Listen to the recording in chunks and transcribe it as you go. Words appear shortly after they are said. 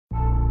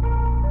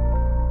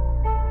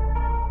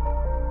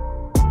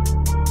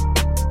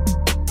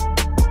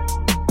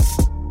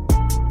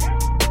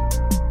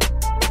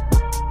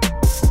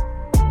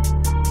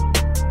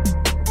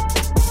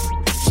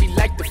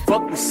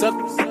suck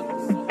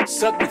me.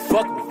 Suck me,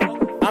 fuck me.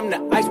 I'm the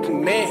ice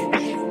cream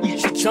man.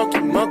 She chunky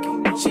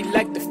monkey. She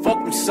like to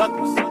fuck me, suck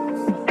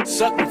me.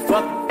 Suck me,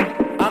 fuck me.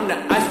 I'm the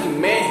ice cream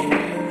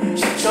man.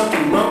 She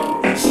chunky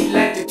monkey. She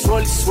like the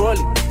trolley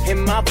swirly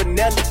in my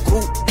vanilla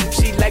coupe.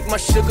 She like my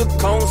sugar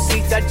cone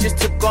seeds I just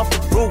took off the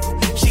roof.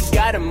 She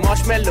got a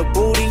marshmallow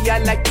booty, I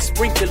like the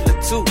sprinkler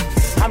too.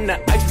 I'm the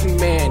ice cream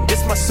man,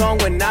 this my song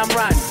when I'm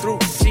riding through.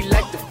 She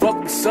like to fuck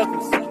me, suck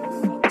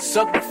me.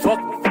 Suck me, fuck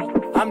me.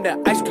 I'm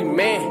the ice cream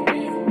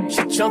man.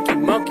 She chunky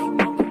monkey.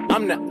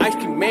 I'm the ice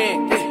cream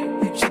man.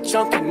 Yeah. She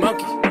chunky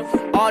monkey.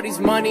 All these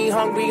money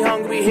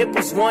hungry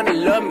hippos wanna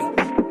love me.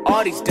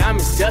 All these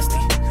diamonds dusty.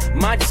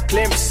 Mine just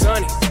clear and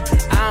sunny.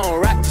 I don't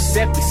rock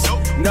Giuseppe's.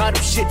 No,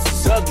 them shits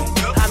is ugly.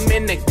 I'm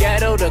in the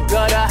ghetto, the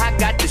gutter. I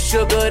got the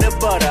sugar, the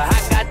butter. I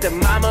got the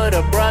mama,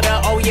 the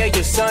brother. Oh yeah,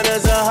 your son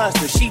is a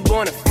hustler. She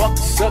wanna fuck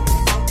the sucker,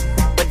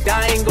 but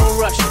I ain't gon'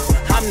 rush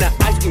her. I'm the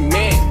ice cream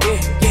man,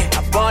 yeah.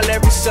 I ball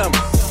every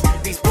summer.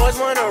 These boys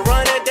wanna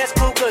run it, that's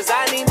cool, cause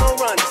I need more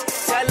runners.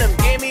 Tell them,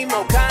 give me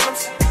more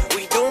condoms.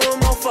 We doing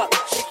more fuck.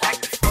 She like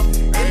the fuck.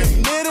 In the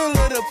middle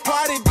of the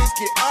party, bitch,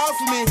 get off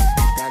me.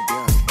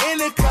 In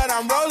the cut,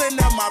 I'm rolling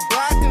up my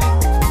broccoli.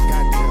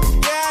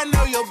 Yeah, I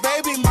know your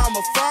baby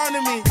mama fond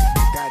of me.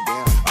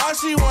 All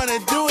she wanna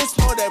do is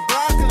smoke that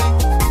broccoli.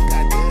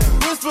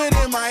 Whispered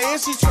in my ear,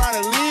 she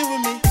tryna leave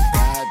with me.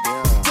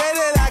 Say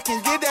that I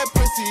can get that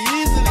pussy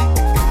easily.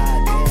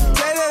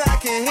 Say that I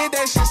can hit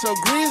that shit so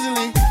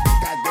greasily.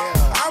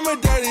 I'm a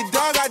dirty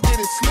dog, I did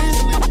it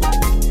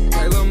sleazily.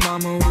 Hey lil'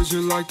 mama, would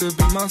you like to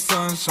be my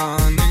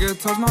sunshine? Nigga,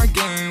 touch my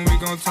game, we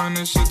gon' turn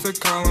this shit to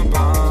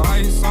Columbine.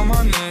 Ice on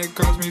my neck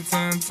cost me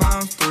 10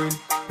 times 3.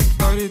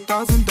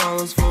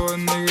 $30,000 for a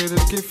nigga to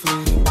get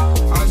free.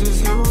 I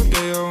just hit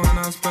Rodeo and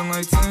I spent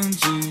like 10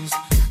 G's.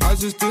 I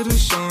just did a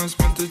show and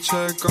spent the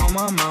check on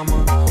my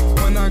mama.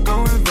 When I go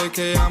and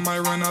vacay, I might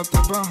run out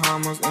the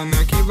Bahamas. And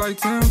I keep like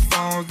 10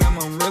 phones, damn,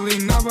 I'm really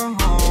never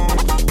home.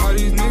 All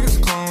these niggas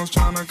clones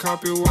tryna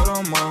copy what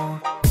I'm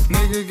on.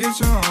 Nigga, get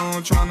your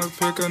own, tryna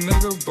pick a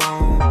nigga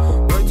bone.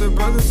 Worked the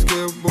brother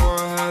Skip, boy,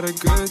 I had a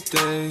good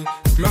day.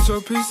 Metro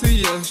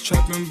PCS,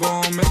 trapping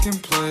bone, making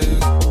plays.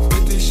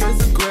 50 shades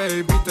of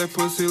gray, beat that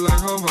pussy like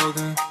Hulk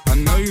Hogan. I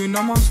know you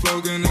know my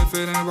slogan, if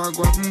it ain't about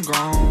guap, I'm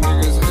gone.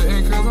 Niggas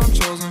hating cause I'm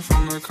chosen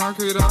from the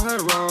concrete I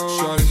had rolled.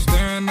 Shorty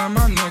staring at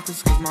my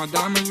necklace cause my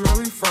diamonds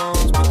really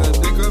froze. Put that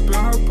dick up in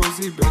her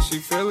pussy, bet she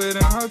feel it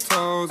in her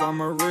toes.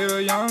 I'm a real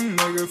young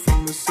nigga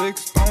from the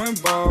 6 throwing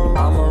balls.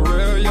 I'm a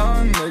real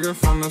young nigga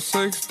from the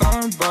 6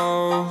 throwing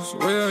balls.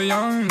 Real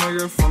young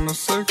nigga from the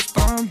 6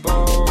 throwing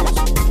balls.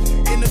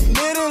 In the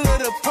middle of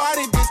the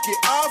party, bitch, get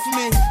off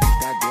me.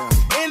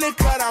 In the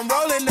cut, I'm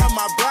rolling up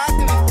my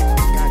broccoli.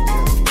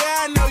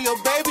 Yeah, I know your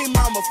baby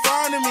mama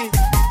fond of me.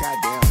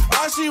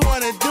 All she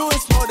wanna do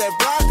is smoke that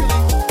broccoli.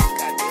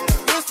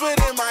 Whispered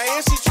in my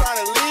ear, she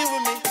tryna leave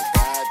with me.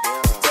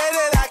 Say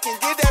that I can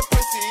get that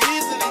pussy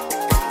easily.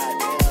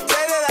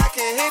 Say that I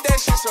can hit that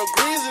shit so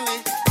greasily.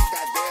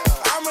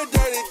 I'm a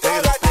dirty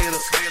dog.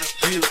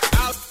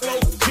 Out low,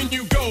 can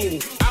you go?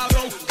 Out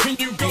low, can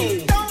you go?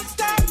 Don't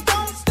stop,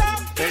 don't stop.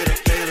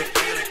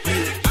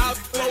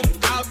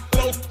 Out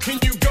low, can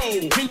you go?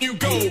 Can you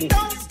go?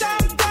 Don't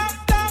stop, stop,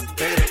 stop.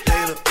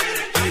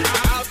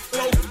 Out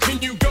low, can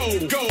you go?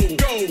 Go,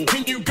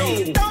 can you go?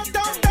 Don't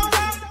stop, stop.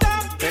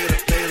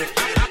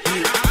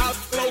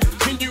 Out low,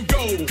 can you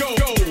go? Go.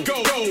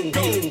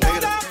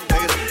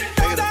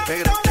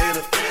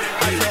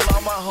 I tell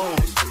all my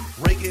hoes,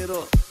 rake it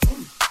up,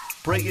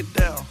 break it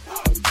down,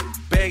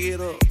 bag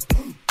it up,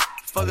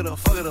 fuck it up,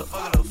 bag it up,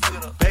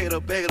 rake it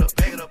up, bag it up,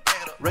 bag it up.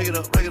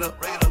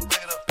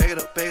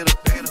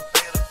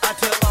 I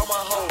tell all my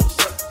hoes,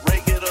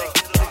 rake it up,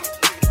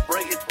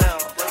 break it down,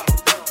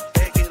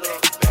 bag it up,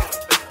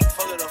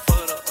 fuck it up,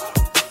 rake it up,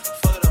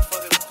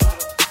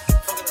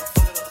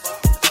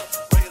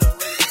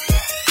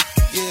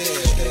 yeah.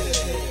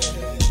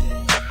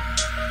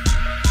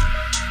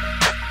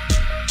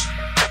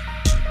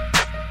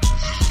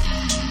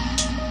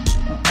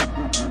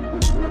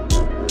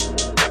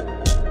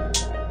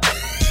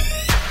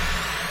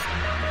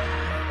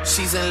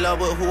 She's in love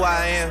with who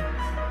I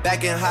am.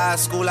 Back in high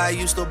school, I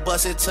used to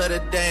bust it to the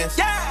dance.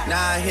 Yeah.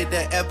 Now I hit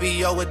the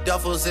FBO with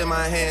duffels in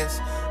my hands.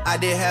 I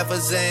did half a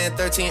Zan,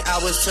 13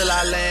 hours till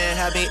I land.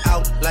 Had me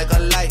out like a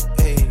light,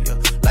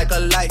 ayy, like a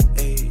light,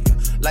 ayy,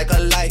 like a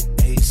light,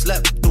 ayy.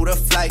 Slept through the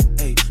flight,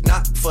 ayy,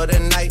 not for the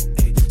night,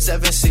 ayy.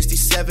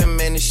 767,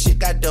 man, this shit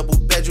got double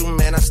bedroom,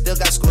 man. I still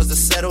got scores to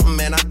settle,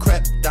 man. I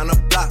crept down the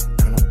block,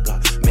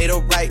 made a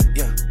right,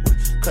 yeah.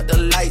 Cut the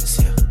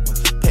lights, yeah.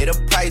 Pay the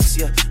price,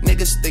 yeah.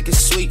 Niggas think it's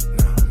sweet,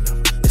 no.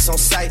 It's on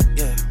sight,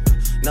 yeah.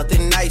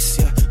 Nothing nice,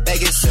 yeah.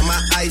 Vegas in my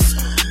ice,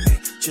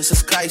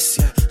 Jesus Christ,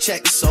 yeah.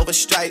 Checks over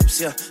stripes,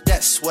 yeah.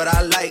 That's what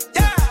I like,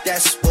 yeah.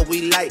 That's what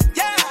we like,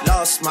 yeah.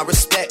 Lost my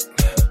respect,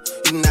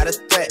 you not a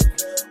threat.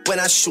 When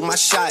I shoot my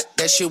shot,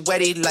 that shit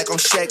wetty like on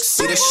Shaq.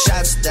 See the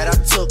shots that I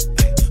took,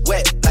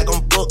 wet like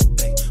on Book,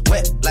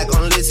 wet like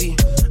on Lizzie.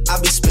 I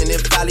be spinning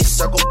valley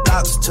circle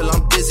blocks till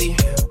I'm busy.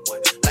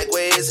 Like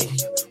where is he?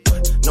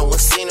 No one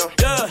seen him.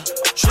 Yeah.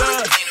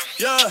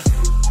 Yeah.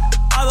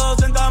 A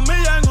 200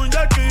 millas en un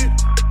yaqui.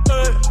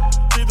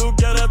 Si tú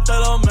quieres te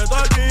lo meto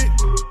aquí.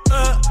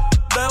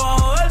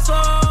 Debajo del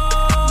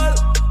sol.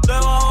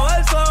 Debajo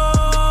del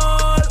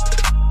sol.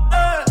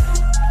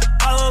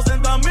 A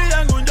 200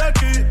 millas en un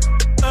yaqui.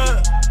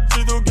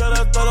 Si tú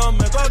quieres te lo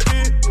meto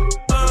aquí.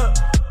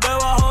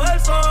 Debajo del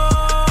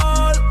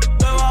sol.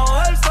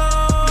 Debajo del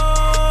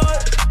sol.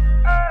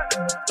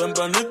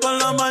 Tempranito en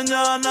la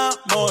mañana,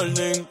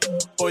 morning.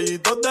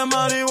 Pollitos de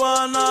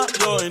marihuana,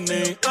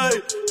 joining.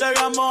 Ey,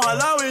 llegamos a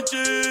la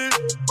bichi.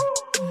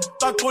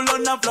 Ta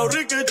culona, flow,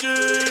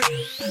 rikichi.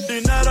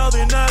 Dinero,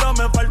 dinero,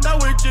 me falta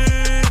wichi.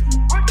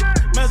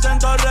 Me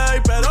siento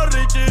rey, pero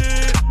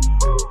richie.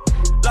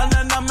 La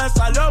nena me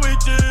salió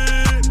bichi.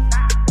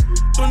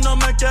 Tú no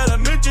me quieres,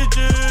 mi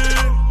chichi.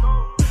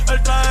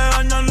 El traje de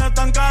baño no es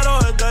tan caro,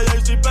 es de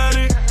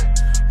JCPenney.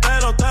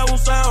 Pero te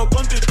buceo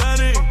con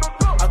Titanic.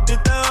 A ti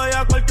te doy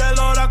a cualquier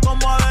hora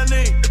como a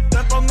Denny.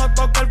 Te pongo a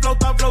tocar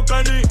flauta, flow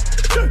Kenny.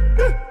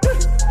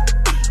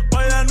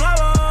 Voy de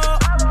nuevo.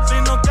 Si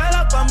no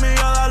quieres tu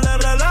amiga, dale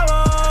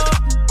relevo.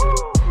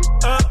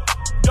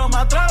 Yo me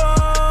atrevo.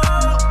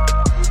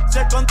 Si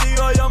es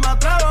contigo, yo me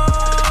atrevo.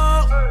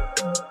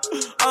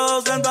 A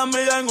 200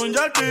 millas en un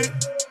yaqui.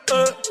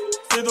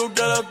 Si tú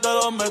quieres, te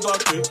lo meto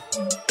aquí.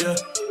 Yeah.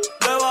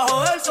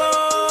 Debajo del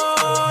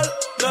sol.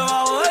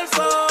 Debajo del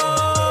sol.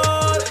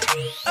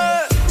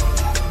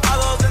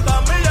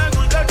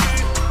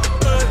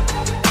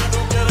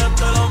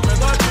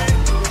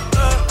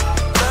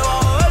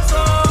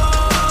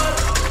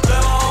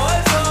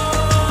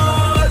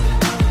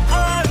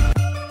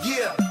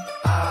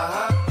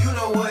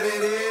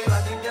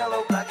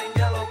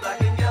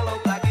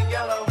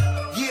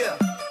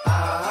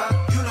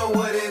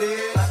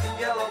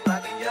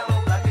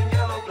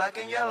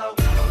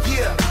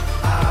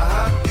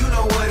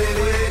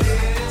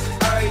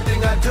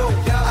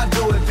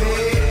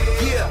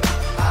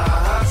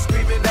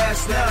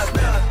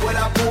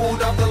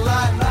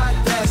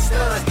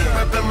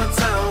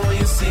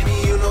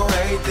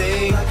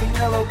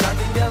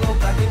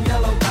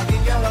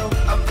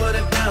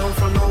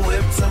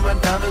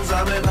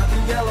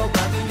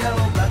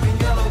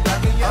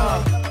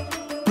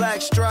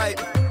 Black stripe,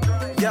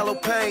 yellow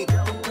paint.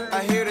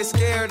 I hear they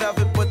scared of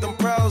it, but them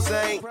pros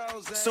ain't.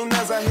 Soon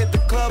as I hit the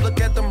club, look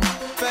at them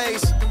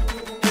face.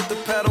 Hit the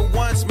pedal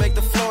once, make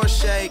the floor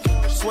shake.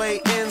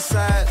 Sway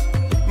inside,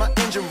 my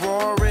engine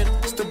roaring.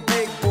 It's the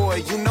big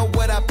boy, you know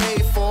what I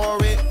paid for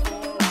it.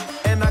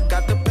 And I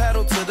got the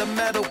pedal to the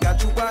metal.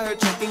 Got you out here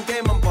checking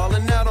game, I'm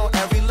balling out on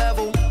every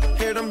level.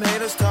 Hear them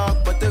haters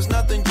talk, but there's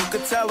nothing you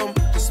could tell them.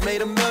 Just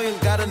made $1 million,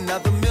 got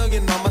another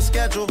million on my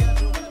schedule.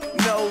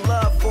 No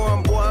love for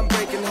him, boy, I'm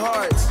breaking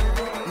hearts.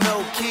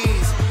 No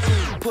keys,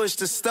 push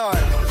to start.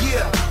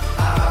 Yeah,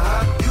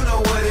 you know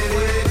what it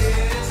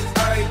is.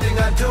 Everything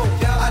I do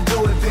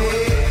it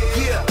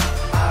big. Yeah,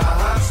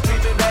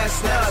 streaming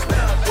last night.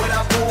 When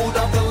I pulled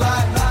off the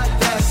lot,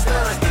 that's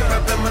done.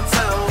 Reppin' my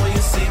town, when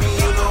you see me,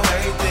 you know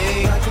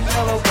everything. Black and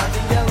yellow, black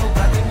and yellow,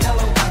 black and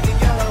yellow, black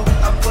and yellow.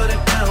 I put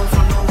it down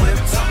from the whip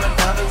to my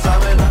diamonds.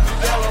 I'm in black and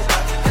yellow,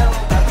 black and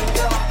yellow, black and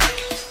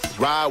yellow.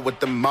 Ride with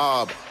the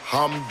mob,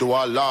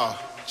 hamdulillah.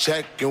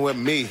 Check in with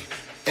me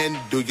and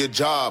do your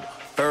job.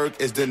 Berg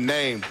is the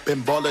name.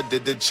 Ben Baller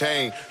did the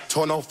chain.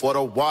 Torno for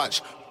the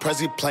watch.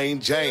 Prezi plain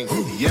Jane.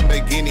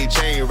 Yamborghini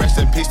chain. Rest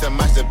in peace to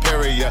my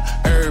superior.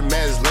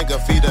 Hermes Linker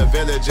feed a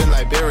village in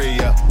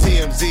Liberia.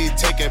 TMZ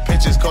taking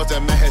pictures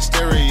causing my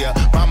hysteria.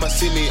 Mama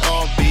see me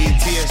on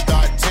BT and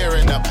start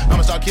tearing up.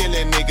 I'ma start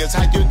killing niggas.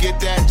 How you get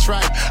that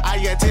tripe? I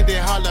attended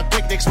Harlem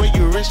picnics where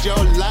you risk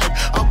your life.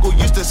 Uncle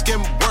used to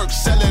skim work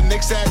selling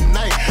nicks at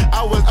night.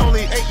 I was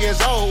only 8 years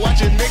old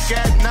watching Nick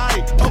at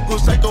night. Uncle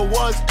Psycho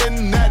was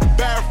in that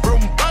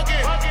bathroom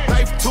bucket.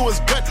 Knife to his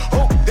gut.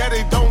 Hope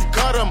daddy don't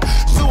cut him.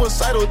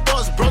 Suicidal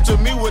thoughts brought to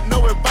me with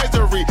no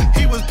advisory.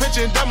 He was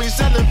pitching dummies,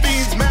 selling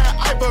fiends, mad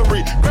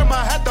ivory. Grandma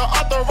had the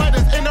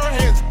arthritis in her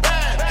hands,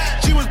 bad.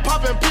 She was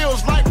popping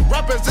pills like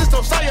rappers in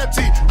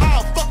society.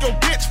 I'll fuck your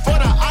bitch for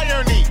the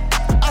irony.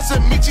 I said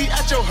meet you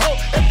at your hoe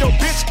if your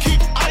bitch keep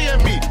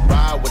eyeing me.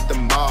 Ride with the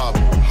mob,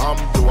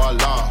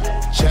 hamdulillah.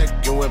 Check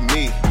in with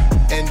me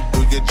and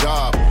do your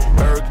job.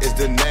 Berg is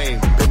the name.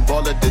 Ben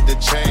Baller did the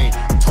chain.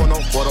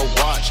 Torno for the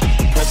watch.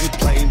 Prezi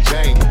plain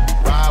Jane.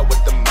 Ride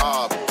with the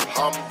mob.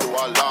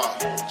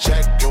 Hamdulillah,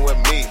 check in with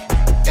me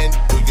and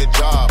do your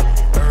job.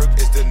 Berg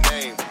is the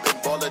name, Ben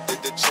Baller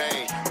did the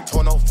chain.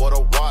 Torno for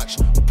the watch,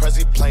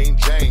 Prezi plain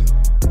Jane.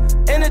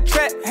 In the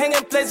trap,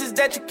 hanging places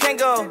that you can't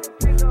go.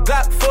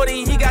 Glock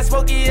 40, he got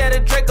smoky at a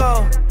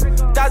Draco.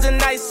 1,000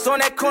 nights on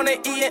that corner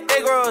eating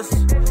egg rolls.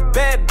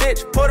 Bad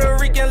bitch, Puerto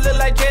Rican, look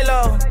like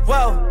J-Lo.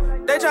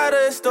 Whoa, they try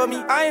to extort me,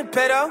 I ain't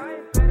pedo.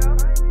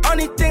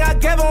 Only thing I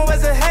gave him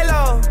was a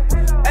halo.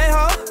 Hey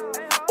ho,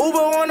 Uber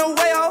on the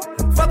way ho.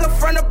 Fuck her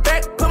front or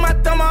back, put my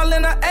thumb all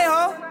in the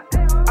A-hole.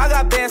 I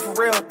got bands for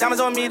real,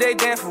 diamonds on me, they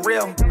dance for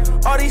real.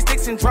 All these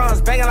sticks and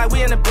drums, banging like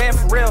we in the band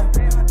for real.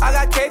 I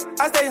got cake,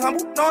 I stay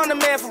humble, know I'm the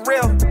man for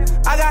real.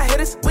 I got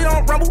hitters, we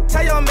don't rumble,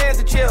 tell your mans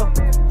to chill.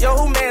 Yo,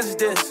 who mans is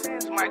this?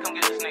 Somebody come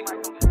get this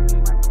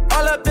nigga.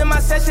 All up in my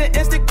session,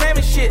 Instagram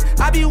and shit.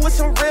 I be with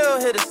some real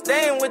hitters,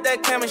 staying with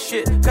that camera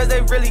shit. Cause they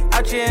really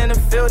out here in the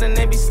field and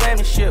they be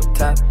slamming shit.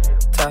 Top,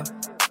 top,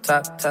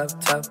 top, top,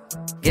 top.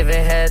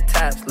 Giving head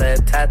taps,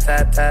 led tap,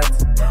 tap,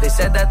 taps. They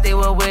said that they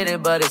were with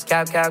it, but it's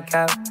cap, cap,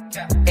 cap.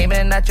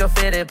 Aiming at your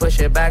fitted, push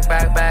it back,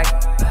 back, back.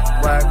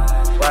 Work,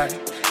 work,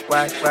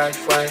 work, work,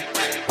 work.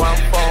 One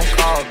phone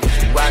call,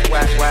 get you whack,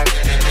 whack, whack.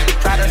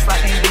 Try to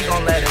slap me, we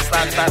gon' let it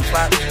slap, slap,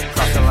 slap.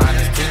 Cross the line,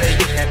 it's too late,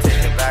 you can't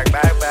take it back,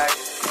 back, back.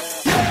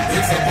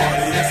 It's a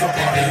party, it's a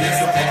party,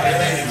 it's a party.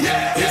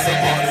 It's a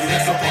party,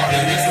 it's a party,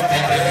 it's a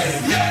party.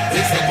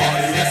 It's a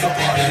party, it's a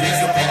party,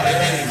 it's a party.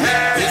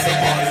 It's a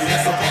party,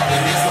 it's a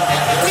party, it's a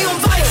party. We on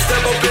fire.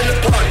 Step up in the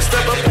party,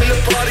 step up in the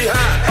party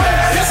high.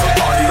 It's a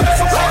party, it's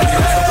a party,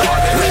 it's a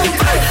party. We on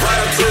fire. Right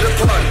up to the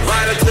party,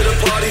 right up to the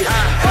party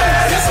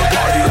high. It's a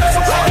party, it's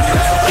a party,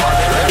 it's a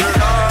party.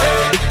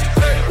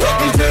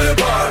 Welcome to the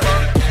party.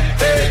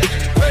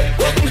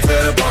 Welcome to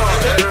the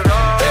party.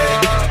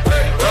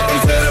 Welcome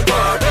to the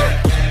party.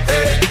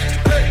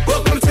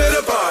 Welcome to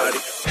the party.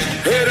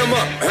 Hit 'em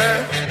up, huh?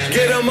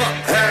 Get 'em up,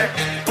 huh?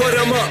 Put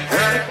 'em up,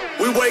 huh?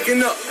 We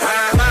waking up,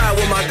 high, high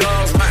with my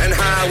dogs, riding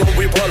high when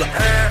we pull up.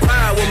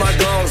 High with my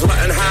dogs,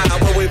 riding high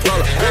when we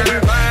pull up. When we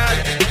ride,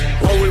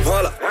 when we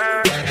pull up.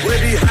 We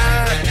be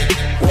high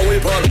when we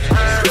pull up.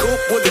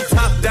 Coupe with the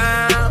top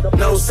down,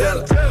 no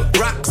cellar.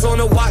 Rocks on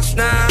the watch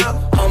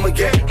now, I'ma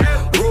get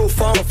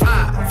roof on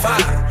fire.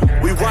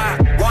 We ride,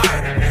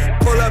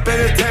 pull up in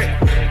the tank,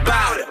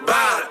 bout it,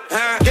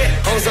 huh? Get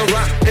on some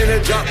rock in the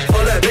drop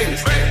full of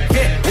things.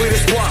 Get with the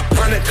squad,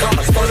 100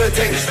 cars full of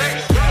things.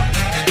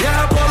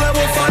 Yeah, I pull up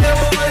with fire,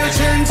 boy, and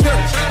chin.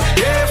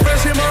 Yeah,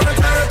 fresh in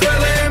Montana,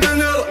 Pelé, and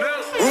Manila.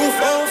 Roof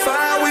on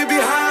fire, we be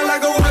high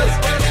like a willow.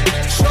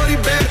 Shorty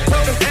back,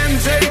 talking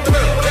MJ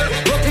Thriller.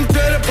 Welcome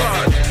to the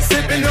party,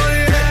 sipping on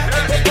the hat.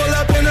 Pull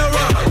up in the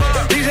rock,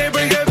 DJ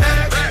bring it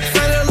back.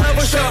 Fell in love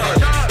with Sean,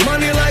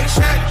 money like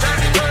Shaq.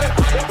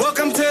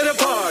 Welcome to the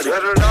party.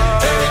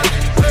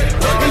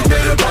 Welcome to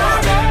the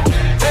party.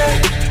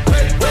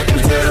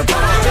 Welcome to the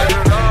party.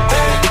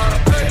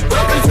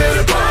 Welcome to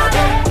the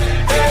party.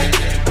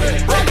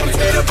 Welcome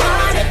to the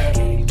party.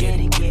 Get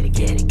it, get it,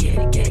 get it, get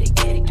it, get it,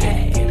 get it, get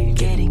it,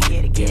 get it, get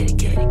it, get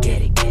it, get it,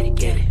 get it,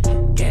 get it,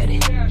 get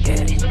it, get it,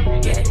 get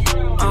it, get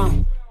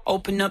it.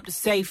 Open up the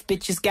safe,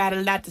 bitches got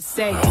a lot to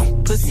say.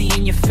 Pussy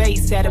in your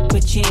face, that'll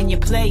put you in your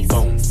place.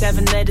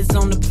 7 letters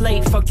on the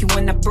plate, fuck you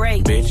when I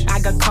break. Bitch. I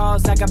got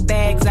cars, I got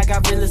bags, I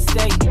got real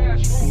estate.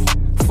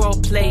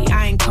 Foreplay,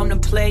 I ain't come to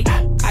play.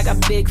 I got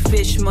big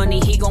fish money,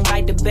 he gon'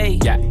 bite the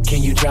bait. Yeah,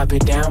 can you drop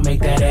it down,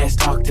 make that ass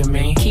talk to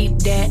me? Keep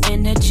that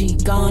energy,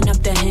 going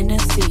up the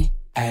Hennessy.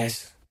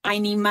 Ass. I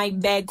need my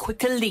bag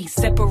quickly,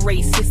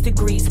 separate 6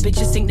 degrees,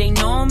 bitches think they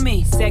know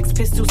me. Sex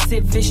pistol,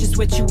 sit vicious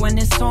with you when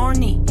it's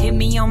horny. Hit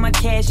me on my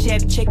cash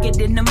app, check it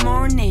in the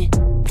morning.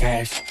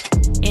 Cash.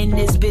 And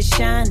this bitch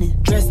shining,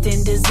 dressed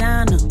in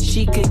designer.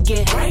 She could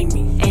get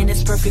grimy, and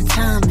it's perfect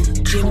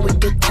timing. Gin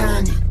with the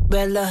tonic,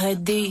 Bella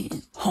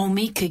Hadid,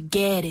 homie could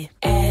get it.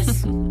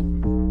 Ass,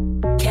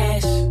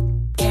 cash,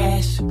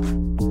 cash,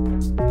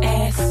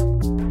 ass,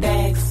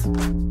 bags,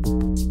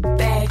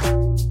 bag.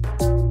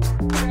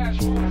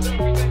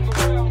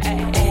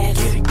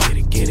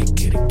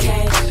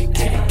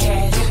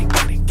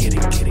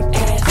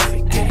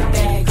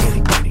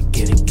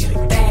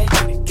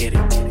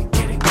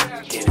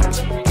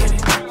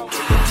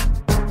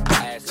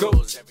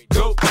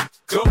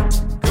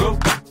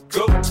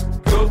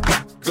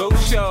 Go,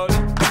 shorty,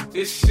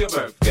 it's your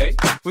birthday.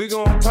 We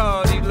gon'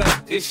 party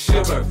like it's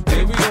your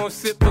birthday. We gon'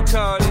 sip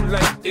Bacardi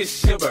like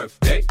it's your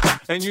birthday.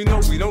 And you know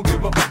we don't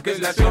give up, cause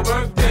that's your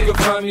birthday. You'll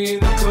find me in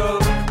the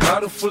club,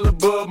 bottle full of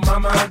bub.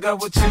 Mama, I got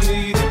what you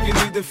need if you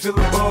need to feel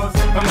the buzz.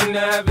 I'm into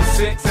having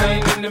sex, I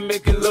ain't into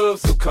making love.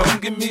 So come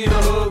give me a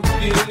hug,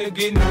 if you're into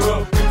getting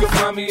rough. You can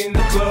find me in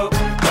the club,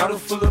 bottle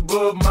full of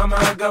bub. Mama,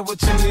 I got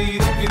what you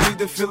need if you need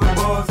to feel the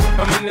buzz.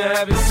 I'm into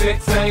having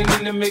sex, I ain't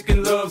into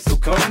making love. So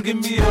come give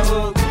me a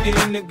hug, if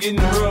you're into getting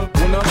rough.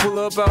 When I pull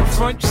up out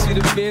front, you see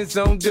the Benz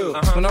on dub.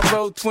 When I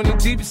roll 20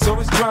 deep, it's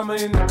always drama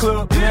in the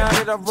club. Now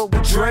that I roll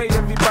with Dre,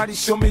 everybody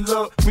show me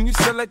love. When you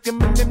sell like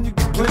Eminem, you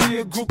get plenty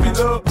of groupie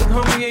love. But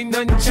homie, ain't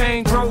nothing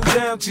changed. Roll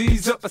down,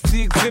 G's up. I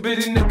see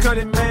exhibit in the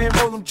cutting, man.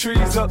 Roll them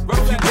trees up.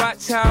 If you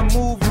watch how I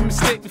move, you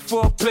mistake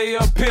before I play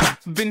up here.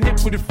 Been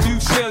hit with a few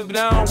shells, but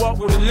I don't walk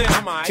with a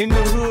limp. In the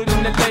hood,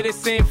 in the lady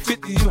saying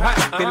 50, you hot.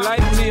 They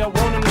like me, I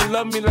want them to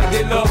love me like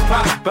they love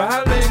pop. But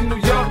holla in New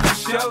York, for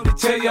show, they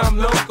tell you I'm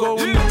local.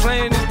 When the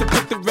plan is to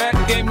put the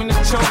rap game in the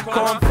choke.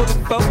 I'm full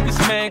of focus,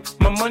 man.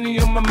 My money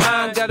on my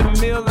mind, got a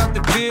meal out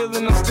the deal,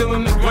 and I'm still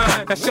in the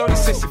grind. Now shorty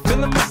says she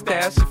feeling my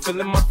style, she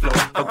feeling my flow.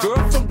 A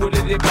girl from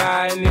Wooded, they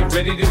buy, and they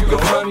ready to go.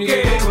 Find me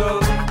in the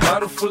club,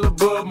 bottle full of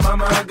bub.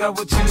 Mama, I got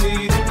what you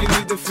need if you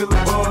need to feel the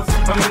buzz.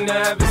 I'm into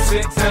having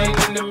sex, I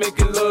ain't into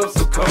making love.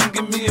 So come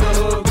give me a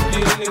hug, if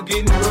you're into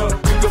getting rough.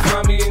 You can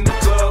find me in the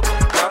club,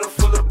 bottle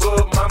full of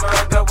bub. Mama,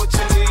 I got what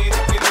you need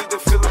if you need to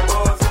feel the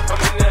buzz. I'm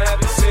into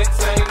having sex,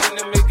 I ain't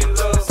into making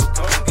love. So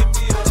come give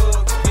me a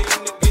hug, if you're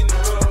into getting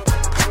rough.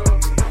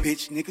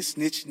 Bitch, nigga,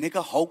 snitch,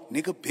 nigga hoe,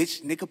 nigga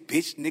bitch,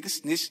 nigga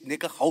snitch,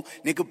 nigga hoe,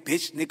 nigga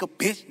bitch,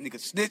 nigga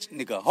snitch,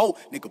 nigga hoe,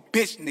 nigga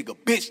bitch,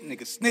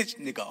 nigga snitch,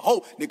 nigga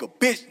hoe, nigga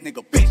bitch, nigga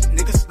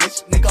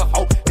snitch, nigga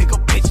hoe, nigga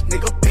bitch,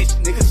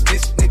 nigga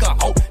snitch, nigga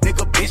hoe,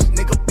 nigga bitch,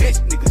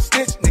 nigga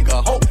snitch,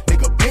 nigga hoe,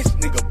 nigga bitch,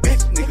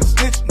 nigga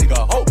snitch, nigga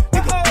hoe,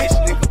 nigga bitch,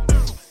 nigga.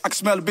 I can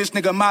smell a bitch,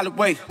 nigga, a mile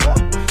away.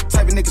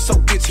 Type of nigga so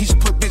bitch, he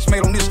should put bitch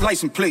made on this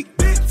license plate.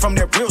 From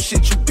that real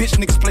shit, you bitch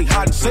niggas play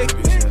hide and seek.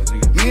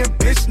 Me and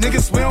bitch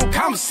niggas, we don't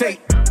conversate.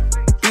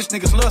 Bitch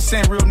niggas love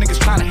saying real niggas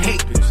tryna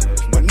hate.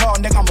 But no,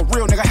 nigga, I'm a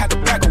real nigga, I had to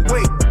back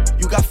away.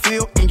 You got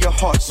feel in your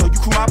heart, so you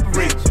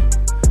cooperate.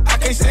 I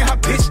can't say how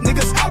bitch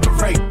niggas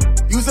operate.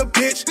 You's a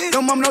bitch,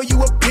 your mom know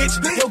you a bitch.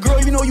 Yo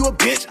girl, you know you a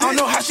bitch. I don't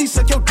know how she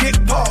suck your dick.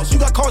 Pause. You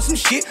got caught some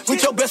shit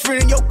with your best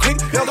friend in your clique.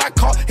 Y'all got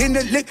caught in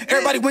the lick.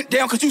 Everybody went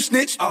down cause you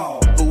snitched.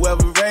 Oh.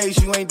 Whoever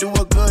raised you ain't do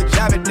a good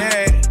job at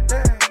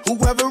that.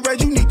 Whoever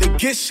raised you need to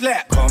get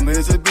slapped. Call me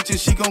as a bitch and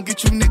she gon'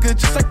 get you nigga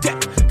just like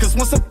that. Cause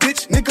once a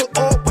bitch, nigga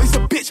always a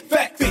bitch.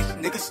 Fact.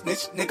 Bitch, nigga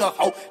snitch, nigga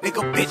hoe,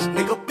 nigga bitch,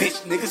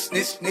 nigga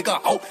snitch,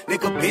 nigga hoe,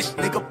 nigga bitch,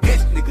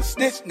 nigga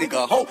snitch,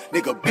 nigga hoe,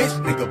 nigga bitch,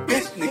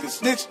 nigga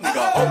snitch,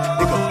 nigga hoe,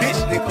 nigga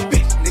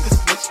bitch, nigga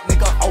snitch,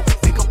 nigga hoe,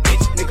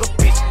 nigga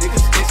bitch, nigga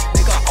snitch,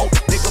 nigga hoe,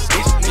 nigga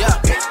bitch,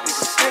 nigga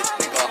snitch,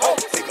 nigga hoe,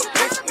 nigga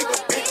bitch,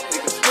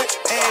 nigga snitch.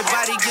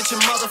 Everybody get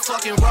your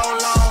motherfucking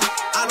roll on.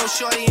 I know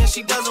shorty and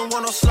she doesn't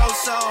want no slow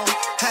song.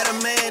 Had a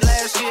man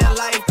last year,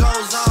 life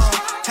goes on.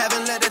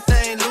 Haven't let that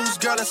thing loose,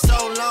 girl, in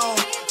so long.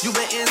 You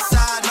been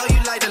inside, know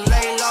you like to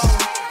lay low.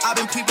 I've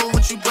been peeping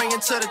what you bringing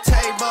to the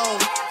table.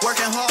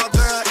 Working hard,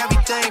 girl,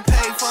 everything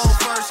paid for.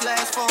 First,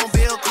 last phone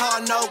bill,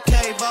 car, no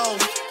cable.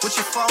 With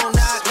your phone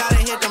out,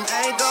 gotta hit them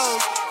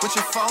angles. With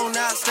your phone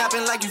out,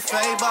 snapping like you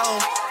Fable.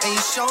 And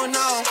you showing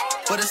off,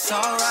 but it's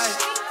alright.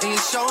 And you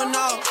showing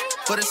off,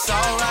 but it's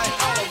alright.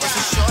 It's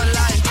a short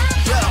life,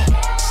 yeah.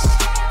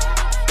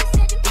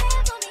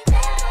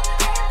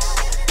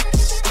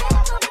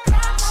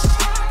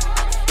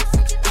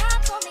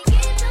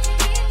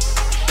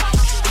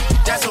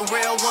 That's a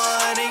real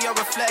one in your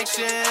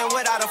reflection.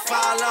 Without a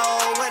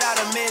follow, without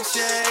a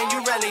mention. You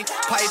really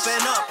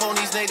piping up on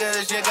these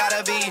niggas. You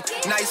gotta be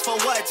nice for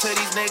what to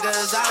these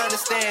niggas? I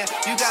understand.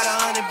 You got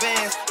 100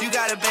 bands, you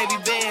got a baby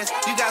bands,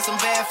 you got some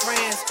bad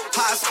friends.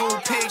 High school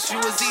pics, you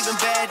was even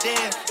bad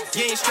then.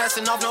 You ain't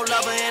stressing off no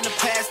lover in the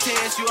past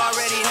tense. You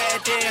already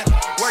had them.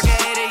 Work at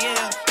 8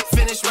 a.m.,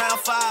 finish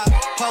round 5.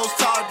 Post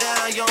talk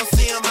down, you don't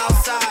see them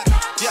outside.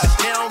 Yeah,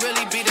 they don't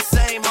really be the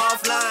same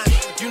offline.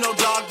 You know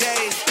dog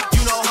days,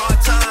 you know hard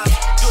times.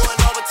 Doing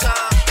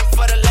overtime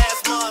for the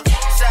last month.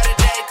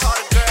 Saturday, call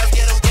the girls,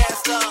 get them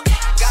gassed up.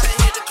 Gotta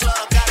hit the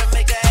club, gotta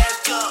make the ass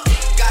jump.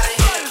 Gotta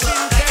hit the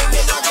club, gotta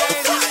make the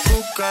ass jump.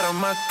 Tu cara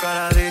más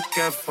cara de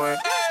que fue.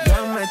 Ya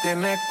me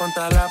tienes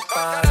contra la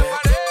pared.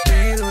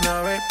 Pide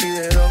una vez,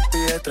 pide dos,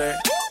 pide tres.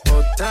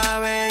 Otra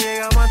vez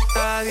llegamos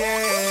hasta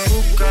 10.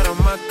 Tu cara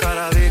más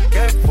cara de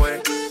que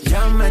fue.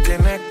 Ya me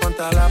tienes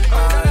contra la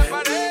pared.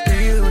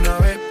 Pide una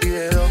vez,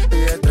 pide dos,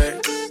 pide tres.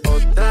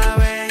 Otra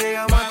vez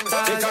llegamos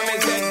hasta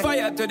 10.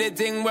 Fire to the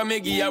thing when me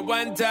give her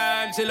one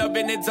time. She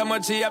loving it so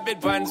much she have it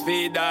pants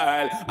feed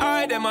all.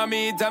 I them a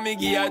meet and me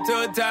give her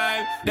 2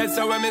 times. That's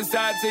how when me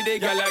start see the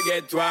girl I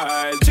get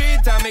wild. 3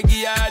 times me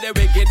give her the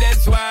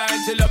wickedest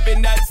one. She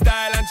loving that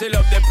style and she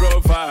love the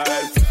profile.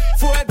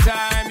 4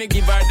 times me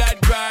give her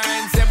that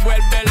grind. Say well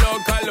below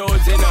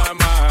colors in her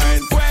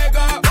mind.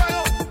 Fuego,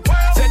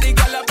 say the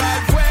girl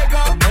about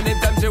fuego.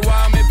 Anytime she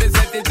want me, fi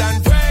set it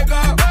on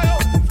fuego.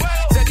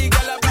 Say the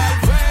girl about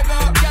fuego.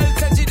 Girl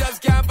said she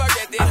just can't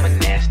forget it. I'm a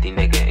nasty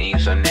nigga and you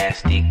so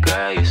nasty,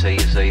 girl. You say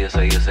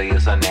you're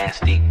so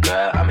nasty,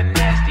 girl. I'm a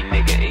nasty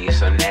nigga and you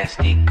so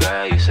nasty,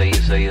 girl. You say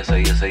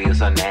you're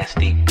so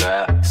nasty,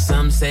 girl.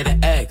 Some say the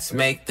X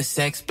make the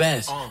sex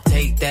best.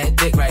 Take that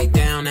dick right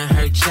down in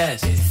her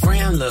chest.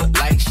 Friend look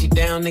like she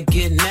down to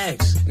get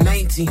next.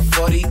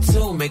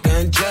 1942, make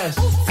her undress.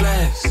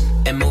 Flex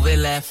and move it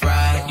left,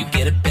 right. You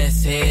get a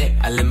best hit,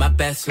 I live my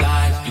best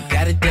life. You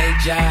got a day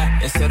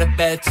job instead of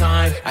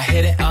bedtime. I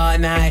hit it all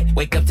night,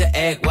 wake up to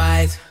egg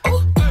whites.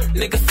 Ooh,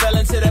 nigga fell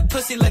into that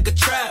pussy like a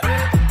trap.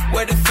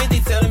 Where the 50,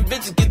 tell them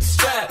bitches get the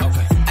strap.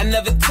 I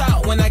never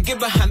talk when I get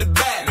behind the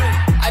back.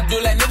 I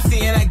do like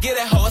Nipsey and I get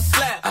a whole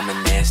slap. I'm a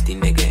nasty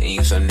nigga and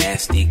you so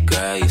nasty,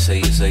 girl. You say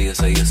you're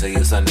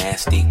so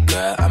nasty,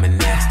 girl. I'm a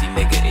nasty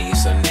nigga and you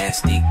so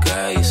nasty,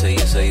 girl. You say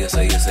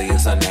you're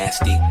so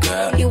nasty,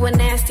 girl. You a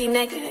nasty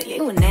nigga,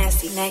 you a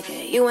nasty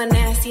nigga. You a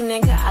nasty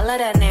nigga, I love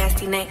that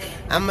nasty nigga.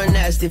 I'm a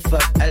nasty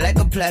fuck, I like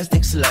a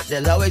plastic slut.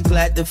 That's always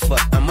glad to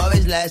fuck, I'm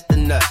always last to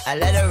nut. I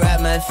let her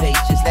ride my face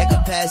just like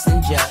a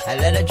passenger. I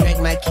let her drink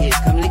my kids,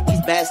 come lick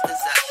these bastards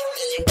up.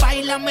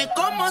 Báilame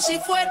como si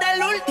fuera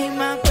la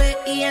última vez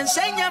y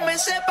enséñame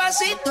ese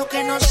pasito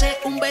que no sé,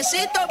 un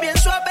besito bien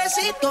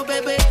suavecito,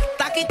 bebé.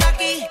 Taqui,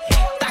 taqui,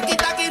 taqui,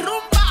 taqui,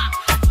 rumba.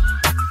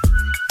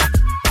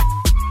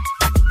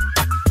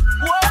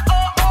 Whoa,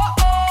 oh, oh,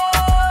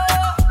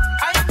 oh.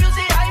 High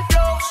music, high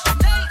flows.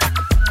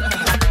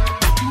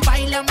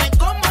 Báilame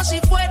como si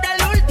fuera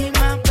la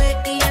última vez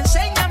y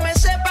enséñame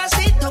ese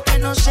pasito que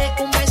no sé,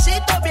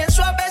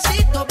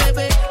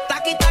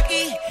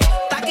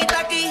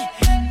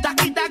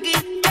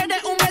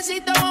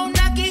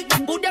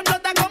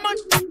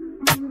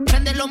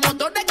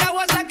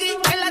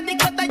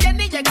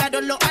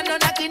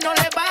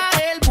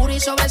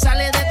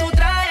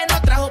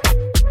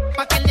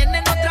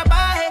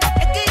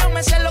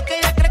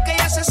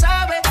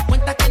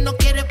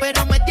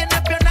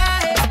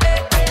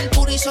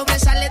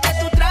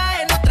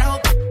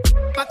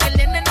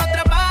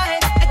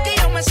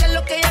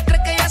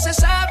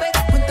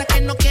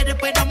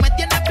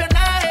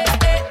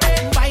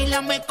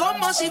 Bésame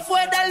como si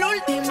fuera la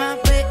última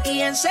vez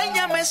y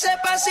enséñame ese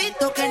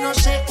pasito que no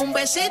sé, un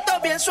besito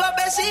bien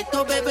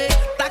suavecito, bebé.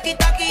 Taqui,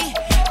 taqui,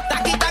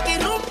 taqui, taqui,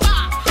 rumba.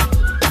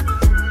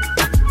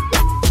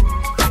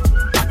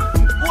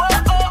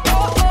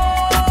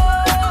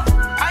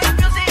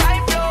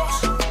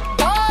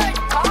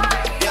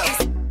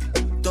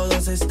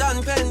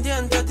 Están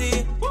pendientes a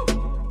ti,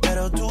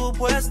 pero tú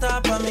puesta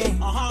pa' mí,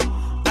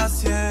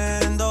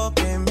 haciendo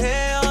que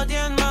me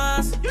odien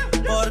más,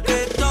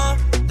 porque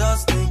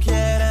todos te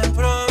quieren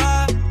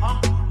probar.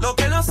 Lo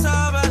que no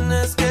saben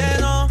es que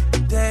no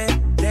te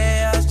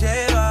dejas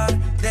llevar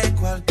de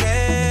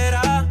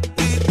cualquiera,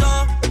 y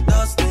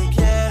todos te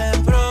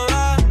quieren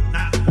probar.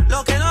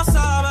 Lo que no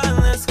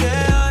saben es que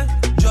hoy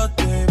yo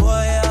te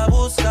voy a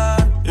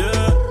buscar.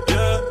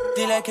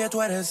 Dile que tú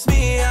eres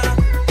mía.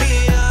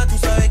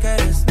 Sabes que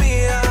eres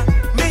mía,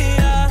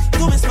 mía.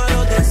 Tú misma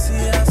lo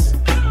decías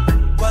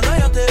cuando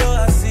yo te lo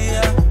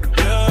hacía.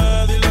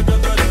 Dile que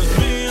tú eres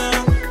mía,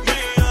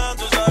 mía.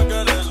 Tú sabes que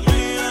eres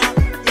mía,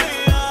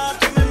 mía.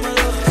 Tú misma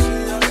lo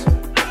decías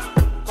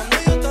cuando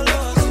yo te lo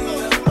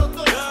hacía.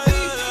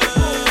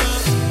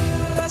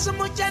 Paso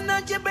muchas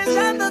noches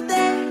pensándote.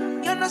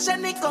 Yo no sé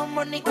ni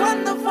cómo ni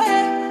cuándo fue,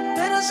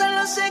 pero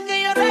solo sé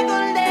que yo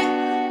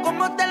recordé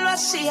cómo te lo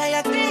hacía y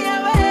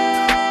aquella vez.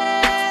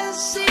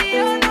 Si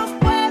yo no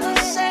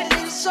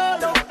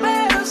solo,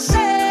 pero sé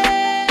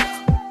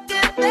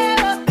que te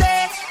boté,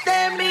 de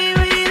mi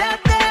vida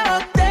te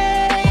boté,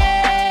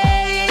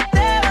 y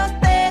te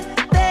boté,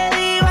 te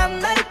di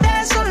banda y te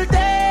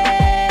solté,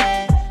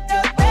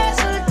 yo te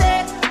solté,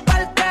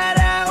 pa'l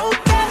carajo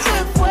usted se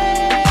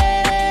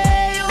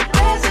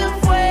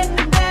fue,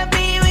 de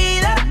mi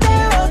vida te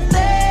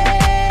boté,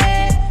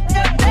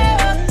 yo te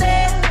boté,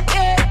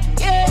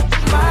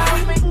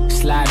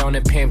 Slide on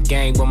the pimp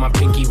gang with my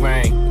pinky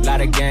ring.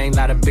 Lot of gang,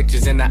 lot of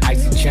bitches in the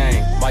icy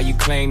chain. Why you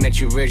claim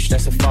that you rich,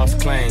 that's a false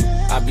claim.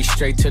 I be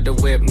straight to the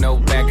whip, no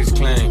baggage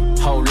claim.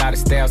 Whole lot of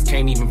styles,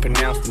 can't even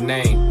pronounce the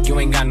name. You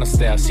ain't got no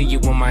style, see you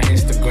on my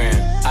Instagram.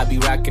 I be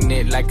rocking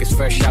it like it's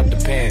fresh out the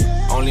pan.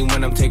 Only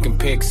when I'm taking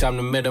pics, I'm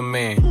the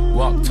middleman.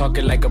 Walk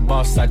talking like a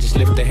boss, I just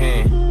lift a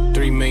hand.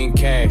 3 million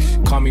cash,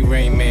 call me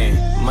Rain Man.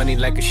 Money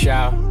like a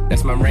shower,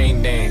 that's my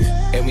rain dance.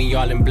 And we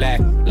all in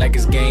black, like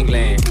it's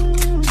gangland.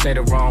 Say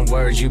the wrong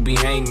words, you be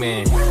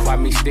hangman. Why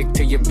me stick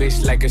to your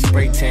bitch like a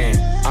spray tan?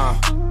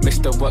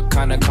 Mister, what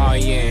kind of car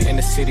you in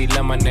the city,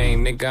 love my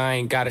name, nigga, I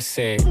ain't gotta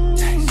say it.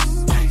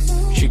 Taste,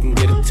 taste. She can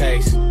get a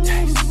taste.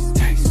 Taste,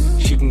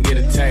 taste. She can get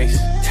a taste.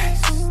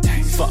 Taste,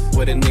 taste. Fuck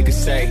what a nigga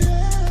say.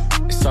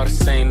 It's all the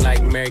same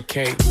like Mary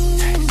Kate.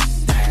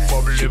 Taste, taste.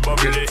 Bubbly,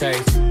 bubbly.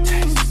 Taste,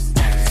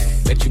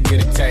 taste. Let you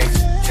get a taste.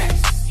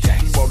 Taste,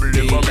 taste.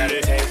 Bubbly,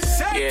 bubbly.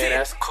 Yeah,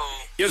 that's cool.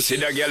 You see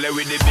that girl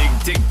with the big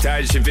tic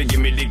tac, she fi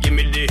gimme the.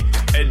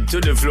 Head to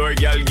the floor,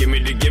 girl,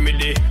 gimme the.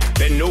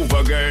 Bend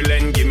over, girl,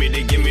 and gimme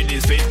the.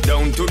 Spit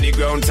down to the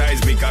ground,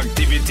 seismic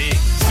activity.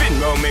 Spin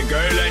round me,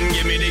 girl, and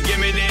gimme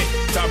the.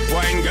 Top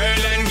wine,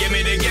 girl, and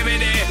gimme the.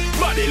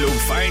 Body look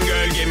fine,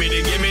 girl, gimme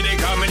the.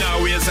 Come now,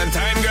 waste some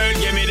time, girl,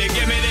 gimme the.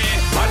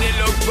 Body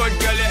look good,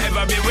 girl, you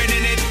ever be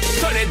winning it.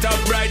 Turn it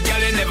up right, girl,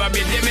 you never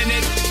be dimming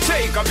it.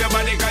 Shake up your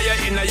body, cause you're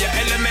in your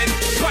element.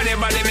 Funny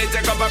body, me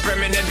take up a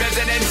permanent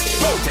residence.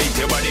 Rotate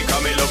your body,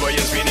 come in love, you're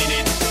spinning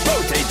it.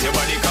 Rotate your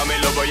body, come in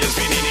love, you're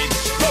spinning it.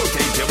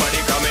 Rotate your body,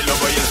 come in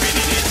love, you're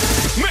spinning it.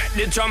 Make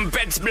the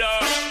trumpets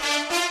blow.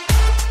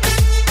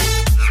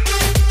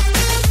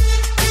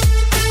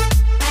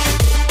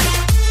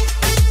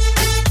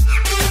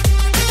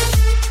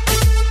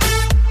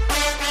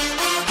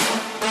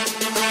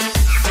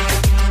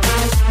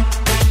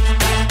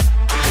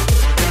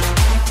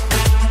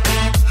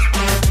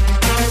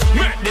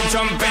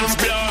 Trumpets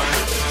blow.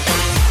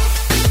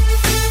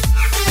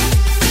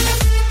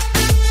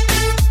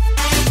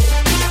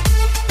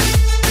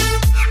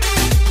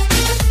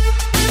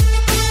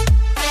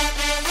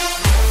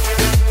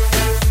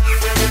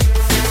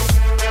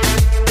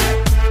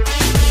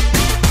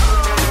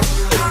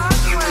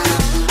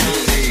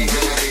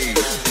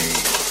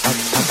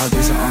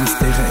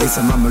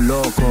 Esa mama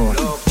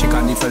loco,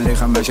 chica ni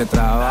verlegen met je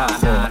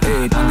trabajo.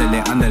 Ey,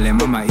 andele, andele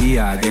mama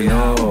ia de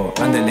lo.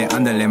 Andele,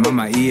 andele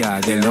mama ia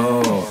de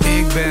lo.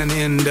 Ik ben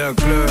in de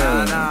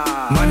club,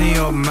 money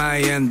op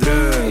mij en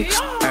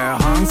drugs.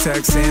 Er hangt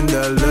seks in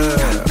de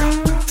lucht,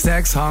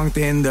 seks hangt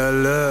in de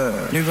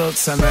lucht. Nu wilt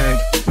ze mee.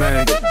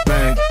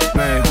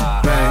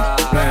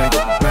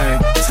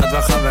 Schat,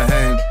 waar gaan we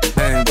heen?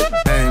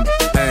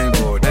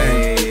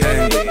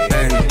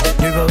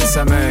 Nu wilt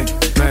ze mee.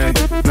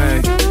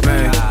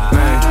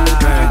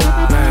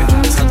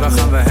 Schat, waar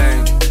gaan we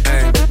heen?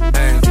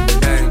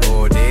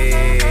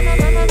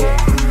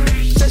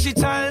 Said she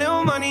tired,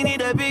 little money,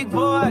 need a big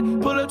boy.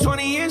 Pull up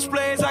 20-inch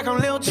blades like I'm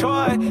Lil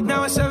Troy.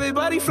 Now it's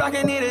everybody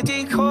flocking, need a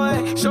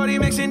decoy. Shorty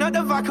mixing up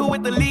the vodka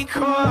with the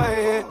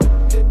liquor.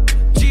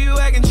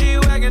 G-Wagon,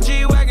 G-Wagon,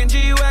 G-Wagon,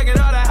 G-Wagon.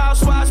 All the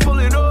housewives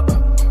pulling up.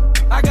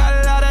 I got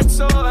a lot of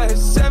toys.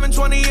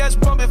 720S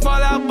pumping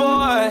Fall Out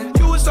Boy.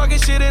 You was talking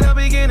shit in the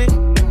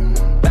beginning.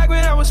 Back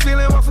when I was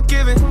feeling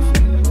unforgiving.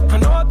 I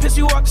know I pissed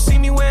you off to see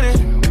me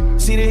winning.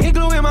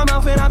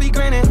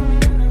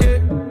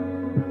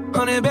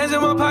 100 bands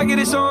in my pocket,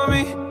 it's on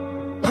me.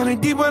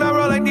 100 deep when I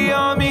roll like the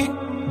army.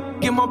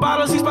 Get more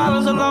bottles, these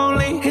bottles are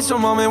lonely. It's a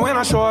moment when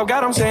I show up,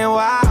 God, I'm saying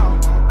wow.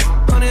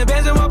 100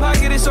 bands in my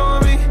pocket, it's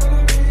on me.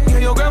 Yeah,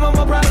 your grandma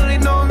more probably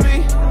know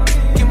me.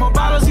 Get more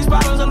bottles, these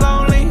bottles are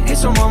lonely.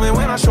 It's a moment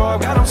when I show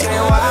up, God, I'm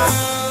saying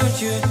wow.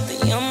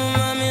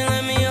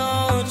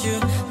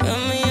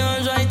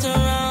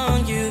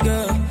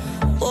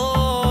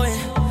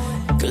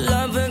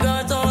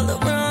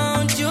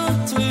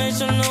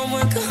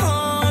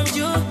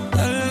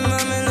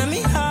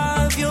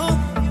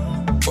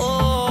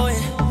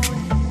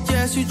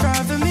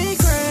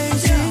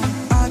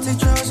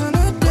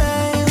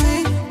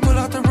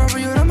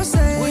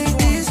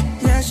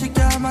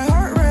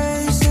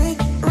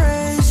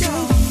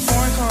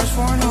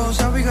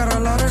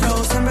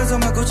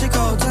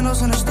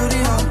 In the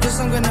studio, guess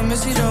I'm gonna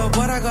miss you though.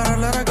 But I gotta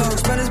let her go.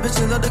 Spanish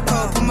bitches love the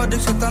code. Put my dick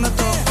shit on the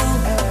throat.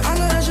 I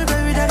know that's your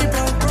baby daddy,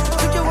 bro.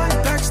 Took your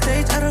wife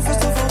backstage at a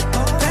festival.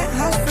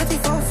 Penthouse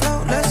 54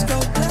 float, let's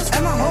go.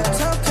 And my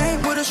hotel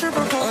came with a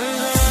stripper pole.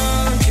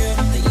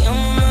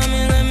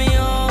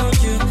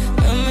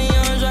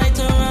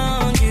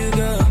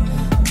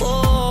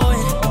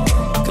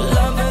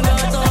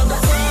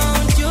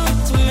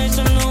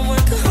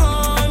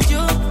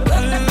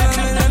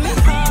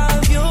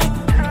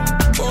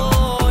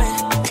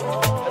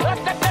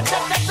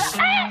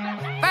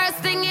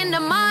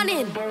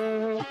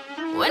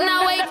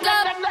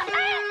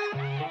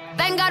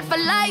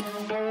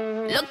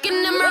 Look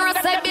in the mirror,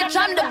 say, bitch,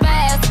 I'm the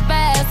best,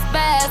 best,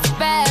 best,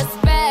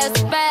 best,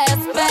 best,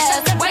 best,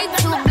 best. Way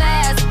too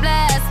blessed,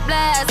 blessed,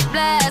 blessed,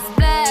 blessed,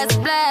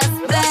 blessed, blessed,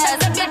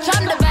 blessed. Bitch,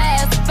 I'm the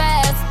best,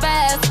 best,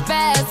 best,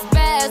 best,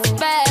 best,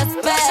 best,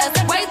 best.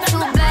 Way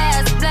too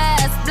blessed,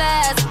 blessed,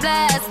 blessed,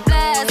 blessed,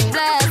 blessed,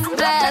 blessed,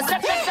 blessed.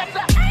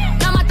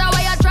 No matter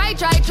what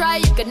you try,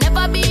 you could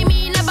never be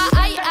me, never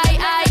I.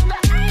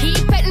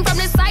 Keep petting from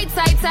the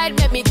side,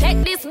 make me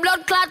take this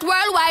blood clot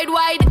worldwide,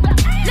 wide.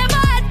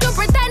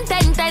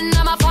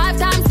 I'm a 5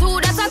 times 2,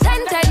 that's a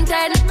 10, 10,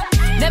 10.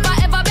 Never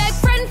ever beg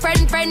friend.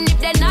 If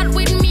they're not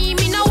with me,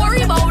 no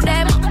worry about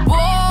them.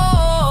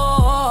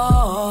 Whoa,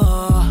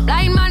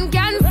 blind man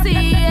can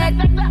see it.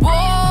 Whoa,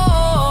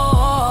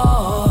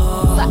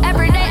 so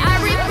every day I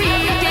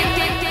repeat it.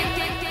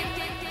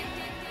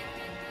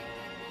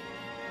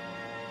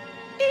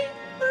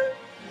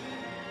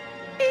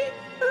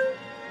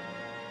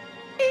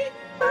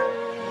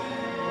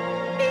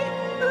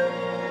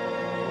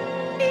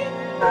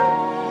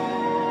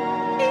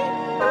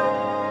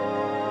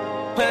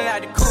 Pulling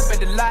out the coupe at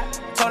the lot.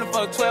 Told him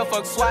fuck 12,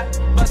 fuck SWAT.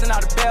 Busting all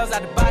the bells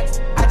out the box.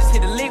 I just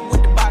hit a lick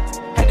with the box.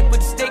 Had to put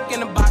the stick in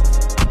the box.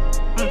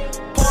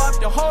 Pour up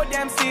the whole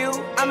damn seal.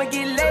 I'ma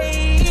get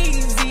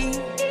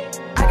lazy.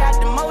 I got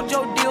the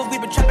mojo deals. We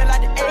been trapping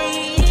like the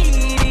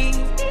 80s.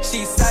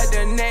 She said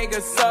the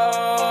nigga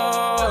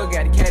so.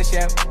 Got the cash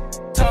out.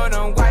 Told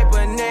him wipe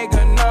a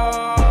nigga no.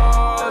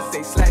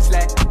 Say slash.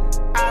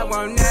 I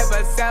won't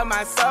never sell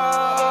my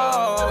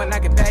soul. And I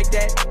can back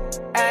that.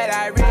 And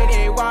I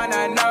really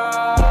wanna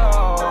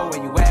know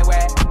where you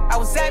at, I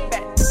was at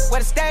back, where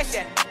the stash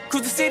at.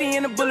 Cruise the city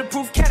in a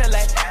bulletproof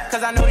Cadillac.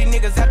 Cause I know these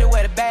niggas out there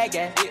where the bag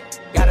at.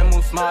 Gotta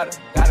move smarter,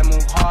 gotta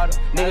move harder.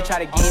 Nigga try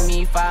to give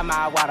me 5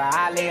 mile water.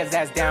 I lay his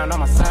ass down on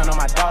my son, on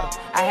my daughter.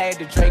 I had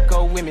the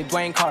Draco with me,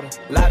 Dwayne Carter.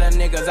 A lot of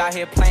niggas out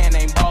here playing,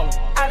 ain't ballin'.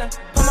 I done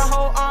put my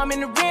whole arm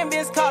in the rim,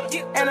 Vince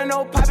Carter. And I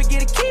know Poppy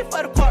get a key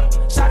for the quarter.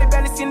 Shawty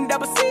barely seen the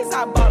double C's,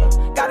 I bought her.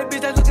 Got a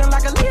bitch that's looking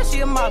like a Leah,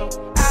 she a model.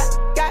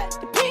 I got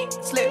the pink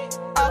slip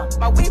up,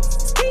 my whip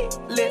ski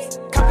list.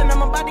 Compton,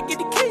 I'm about to get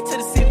the key to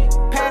the city.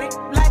 Patty,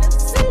 light up the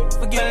city.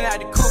 Forgetting out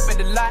the coupe at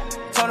the lot.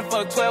 Told him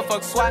fuck 12,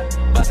 fuck SWAT.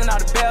 Busting all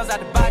the bells out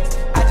the box.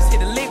 I just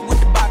hit a lick with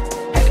the box.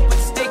 Had to put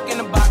the stick in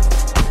the box.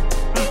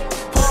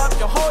 Pour up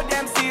the whole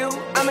damn seal.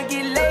 I'ma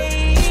get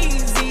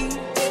lazy.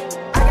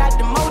 I got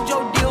the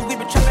mojo deals. We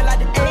been trapping like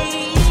the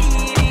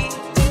 80s.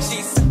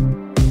 She's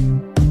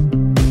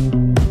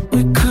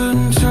we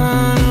couldn't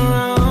turn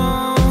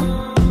around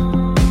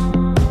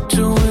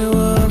till we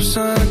were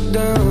upside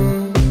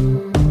down.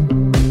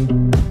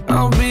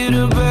 I'll be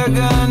the bad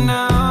guy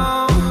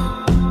now,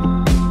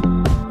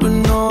 but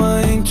no,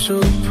 I ain't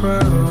too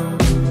proud.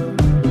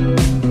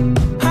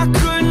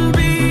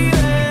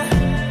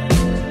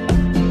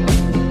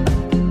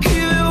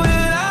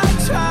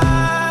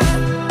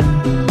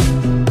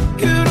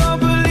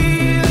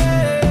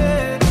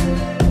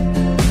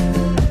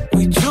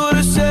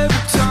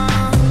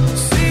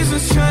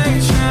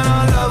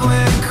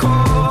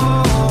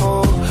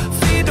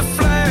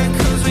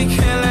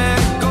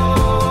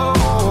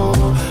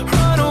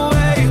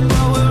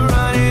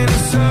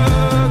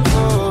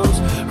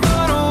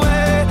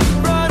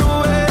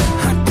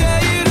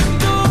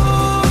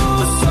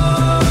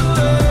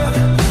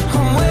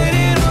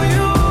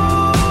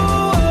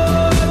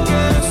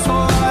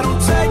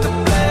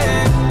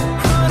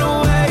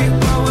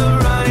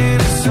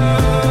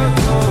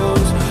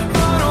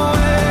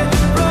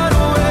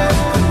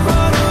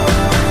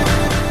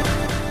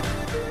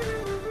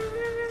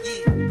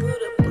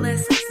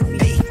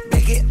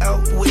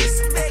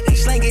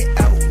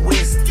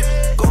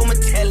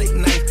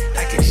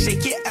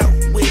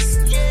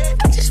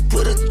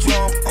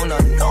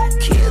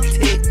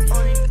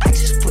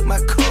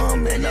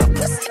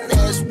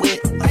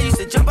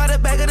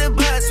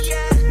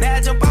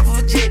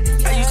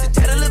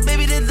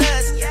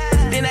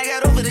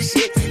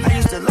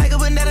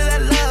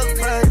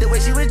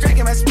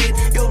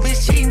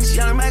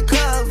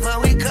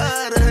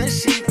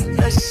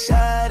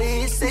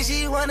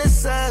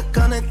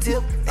 on the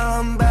tip,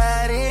 I'm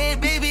body.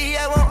 Baby,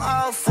 I want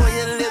all for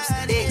your lips.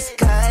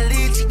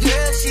 Ex-college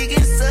girl, she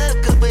can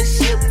suck up a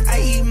ship. I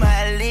eat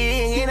my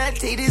leg and I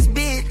take this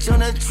bitch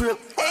on a trip.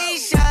 Hey,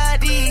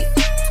 shawty,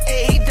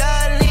 hey,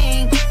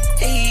 darling,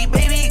 hey,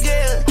 baby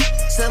girl,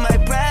 so my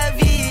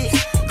private.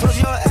 Close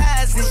your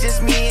eyes, it's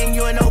just me and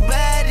you and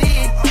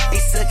nobody. They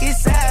suck it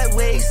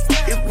sideways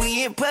if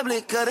we in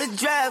public or the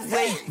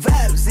driveway.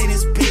 Vibes in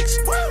this bitch,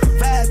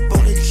 vibe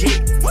on the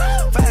jet,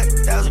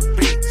 5,000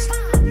 bricks.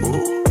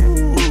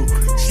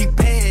 Ooh, she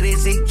bad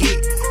as it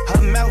get.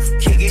 Her mouth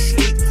can't get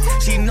sleep.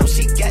 She know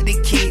she got the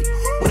kid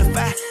with a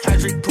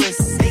 500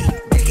 pussy.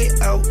 Back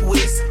it out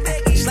west,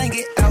 slang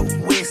it out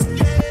west.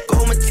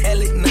 Go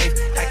metallic knife,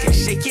 I can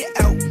shake it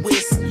out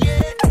west.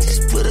 I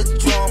just put a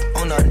drum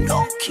on a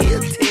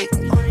no-kill tick.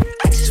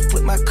 I just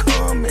put my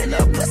cum in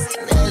a pussy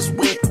ass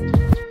wet.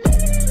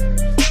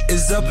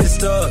 It's up and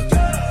stuck.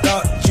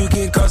 Thought you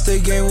can cross the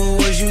game, what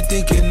was you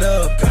thinking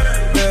of?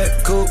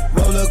 Red coupe,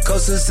 roller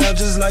coaster sound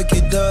just like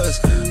it does.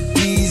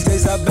 These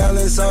days I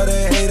balance all the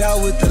hate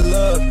out with the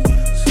love.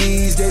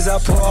 These days I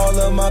pour all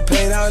of my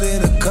pain out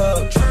in a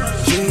cup.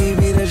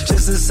 Dreaming is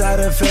just a side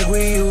effect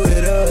when you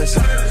with us.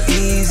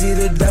 Easy,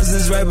 the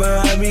dozens right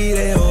behind me,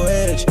 they on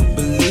edge.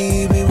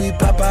 Believe me, we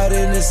pop out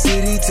in the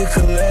city to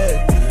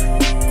collect.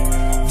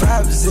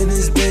 Vibes in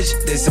this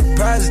bitch, they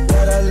surprised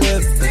that I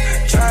live.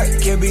 Try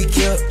can be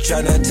killed,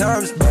 tryna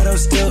terms, but I'm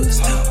still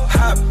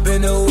hop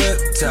in the whip,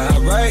 tie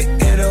right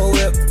in the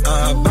whip,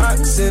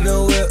 box in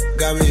the whip,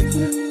 got me.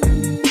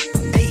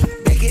 Hey,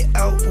 back it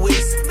out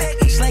west,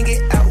 slang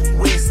it out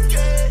west.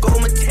 Go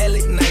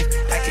metallic knife,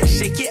 I can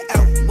shake it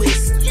out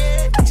west.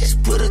 I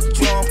just put a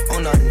drum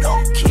on a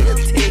no-kill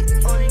tick.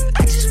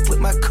 I just put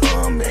my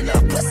cum in a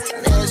pussy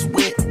ass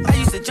wet. I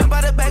used to jump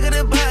out the back of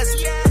the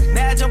bus,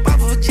 now I jump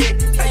off of a jet.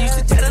 I used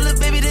to tell a little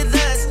baby to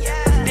lust,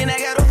 then I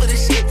got over the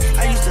shit.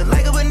 I used to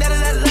like her, but now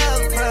that I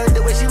love her,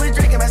 the way she was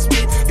drinking my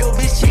spit. Yo,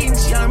 bitch cheating,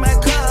 she on my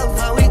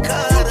cover, we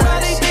cut her. You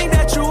probably think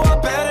that you are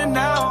better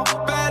now,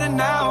 better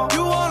now.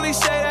 You only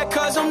say that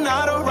cause I'm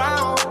not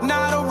around,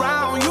 not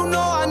around. You know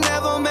I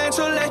never meant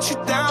to let you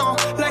down,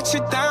 let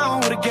you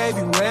down. Would've gave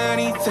you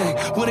anything,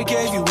 would've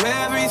gave you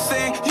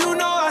everything. You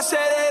know I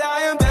said that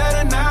I am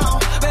better now,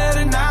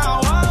 better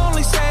now. I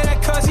only say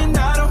that cause you're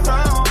not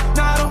around,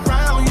 not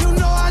around. You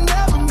know I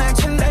never meant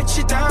to let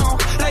you down,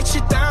 let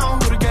you down.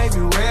 Would've gave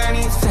you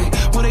anything,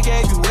 would've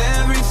gave you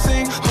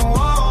everything.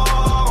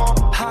 Oh,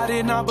 I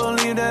did not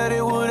believe that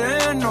it would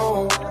end,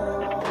 no.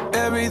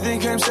 Everything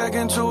came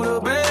second to the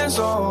best,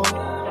 oh.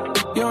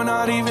 You're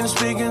not even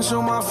speaking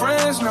to my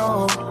friends,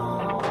 no.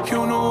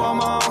 You knew all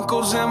my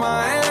uncles and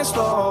my aunts,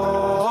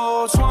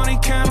 oh. 20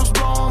 candles,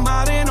 blow 'em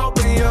out and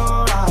open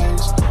your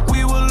eyes.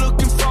 We were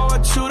looking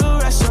forward to the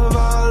rest of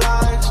our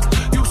lives.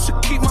 Used to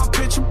keep my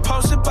picture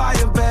posted by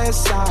your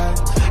bedside.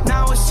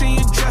 Now I see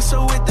you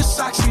dresser with the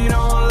socks you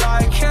don't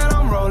like. And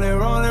I'm rolling,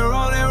 rolling,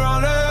 rolling,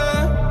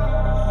 rolling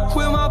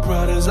with my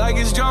brothers like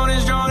it's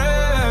Jonas,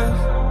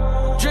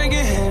 Jonas.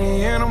 Drinking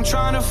Henny and I'm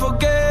trying to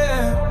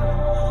forget,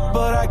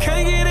 but I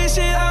can't get this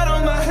shit out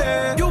of my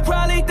head. You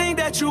probably think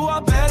that you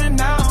are better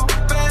now,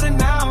 better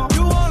now.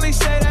 You only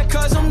say that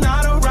cause I'm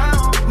not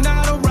around,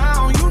 not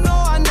around. You know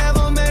I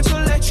never meant to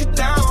let you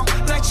down,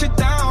 let you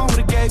down.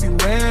 Would've gave you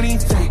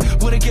anything,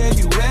 would've gave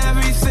you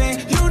everything.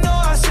 You know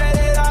I said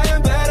that I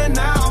am better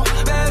now,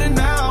 better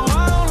now.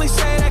 I only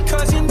say that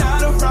cause you're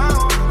not around,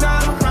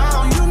 not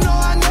around. You know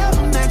I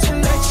never meant to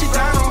let you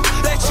down,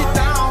 let you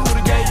down.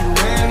 Would've gave you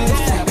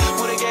anything,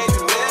 would've gave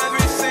you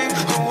everything.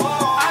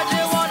 Oh, I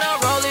just wanna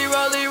rollie,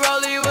 rollie,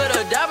 rollie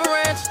with a dapper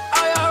ranch.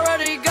 I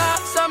already got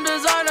some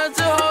designer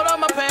to hold on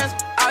my pants.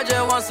 I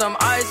just want some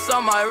ice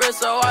on my wrist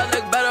so I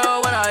look better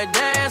when I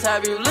dance.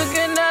 Have you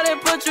looking at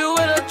it, put you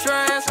in a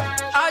trance.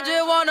 I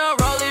just wanna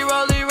rollie,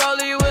 rollie,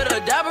 rollie with a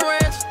dapper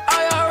ranch.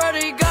 I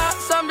already got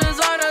some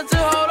designer to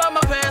hold on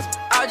my pants.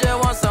 I just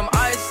want some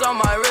ice on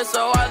my wrist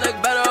so I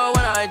look better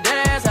when I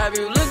dance. Have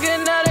you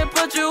looking at it,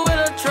 put you in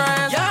a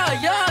trance. Yeah,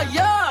 yeah,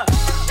 yeah.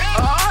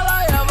 All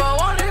I ever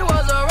wanted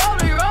was a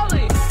rollie,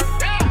 rollie.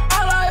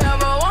 All I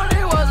ever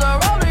wanted was a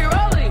rollie,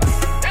 rollie.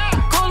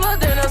 Cooler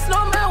than a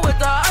snowman with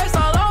the ice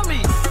all on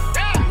me.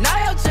 Now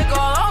your chick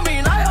all on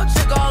me, now your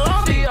chick all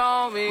on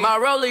me. My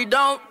rollie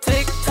don't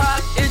tick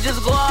tock, it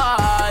just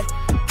glide.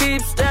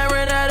 Keep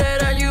staring at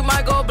it and you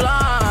might go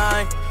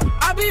blind.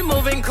 I be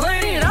moving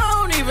clean, I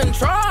don't even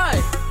try.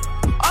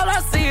 All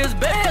I see is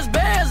bears,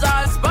 bears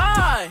I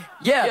spy.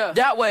 Yeah,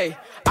 that way.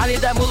 I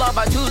need that moolah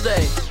by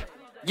Tuesday.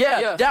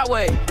 Yeah, that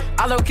way.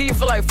 I low key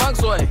feel like funk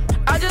sway.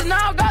 I just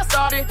now got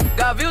started.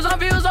 Got views,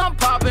 I'm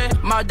popping.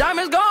 My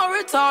diamonds gone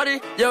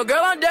retarded. Your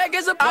girl on deck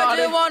is a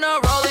party. I just wanna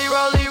rollie,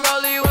 rollie,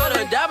 rollie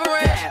with a dapper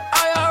ranch.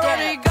 I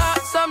already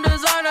got some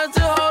designer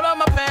to hold on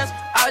my pants.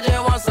 I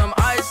just want some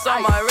ice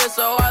on my wrist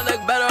so I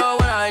look better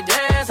when I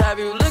dance. Have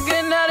you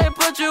looking at it,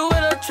 put you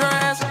in a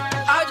trance.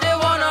 I just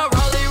wanna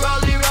rollie,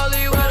 rollie,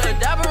 rollie with a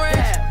dapper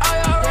ranch. I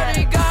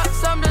already got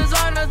some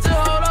designer to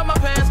hold on my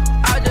pants.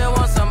 I just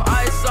want some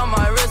ice on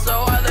my wrist so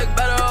I look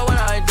better when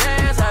I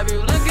dance. Have you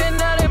looking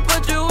at it,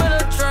 put you in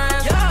a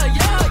trance. Yeah,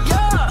 yeah,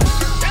 yeah.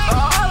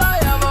 All I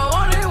ever want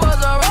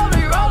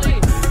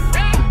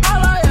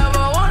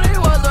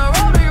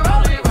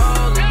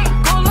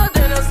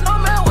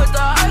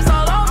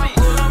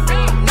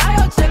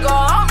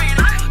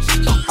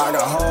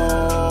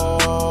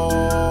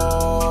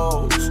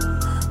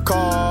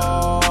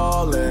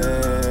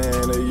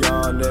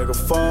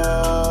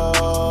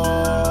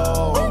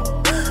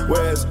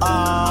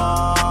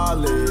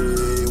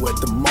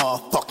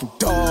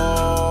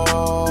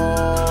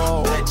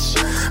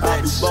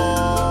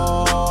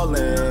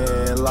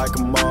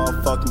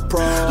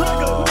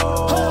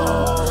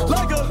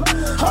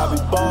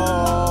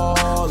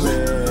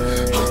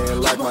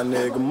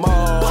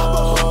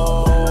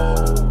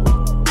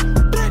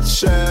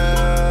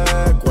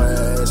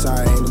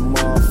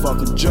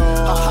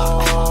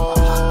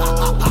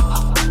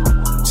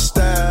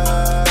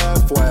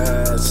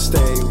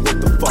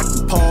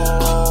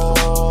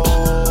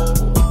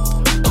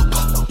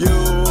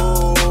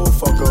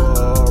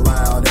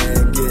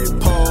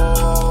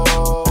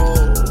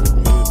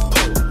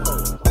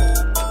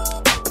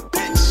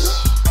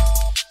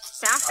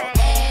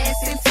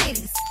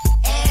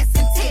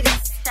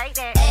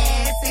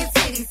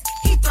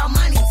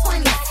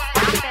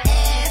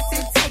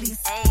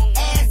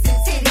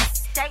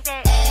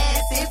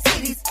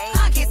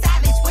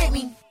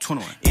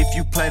If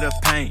you play the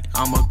paint,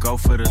 I'ma go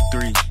for the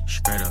 3.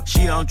 Straight up.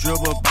 She don't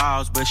dribble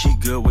balls, but she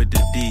good with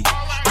the D.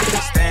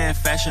 Stay in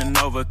Fashion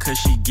Nova, cause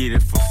she get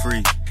it for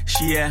free.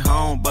 She at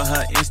home, but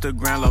her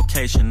Instagram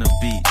location the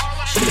beach.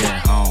 She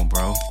at home,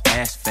 bro.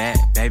 Ass fat,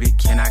 baby,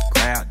 can I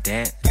grab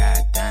that?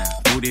 Goddamn.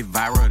 Booty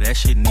viral, that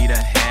shit need a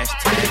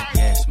hashtag.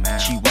 Yes, man.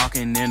 She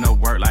walking in to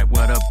work like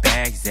where the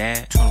bag's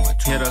at.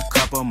 Hit a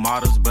couple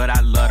models, but I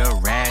love the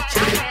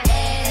ratchet.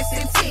 Ass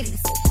and titties,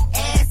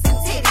 ass and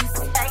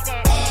titties,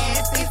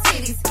 ass and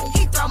titties.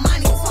 He throw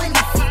money 20.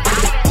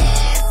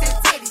 Ass and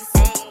titties,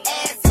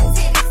 ass and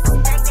titties,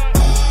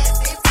 ass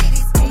and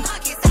titties.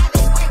 Monkey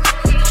savage,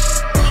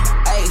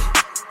 Hey,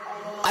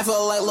 I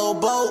feel like Lil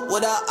Bo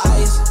without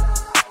ice.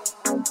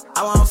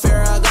 I want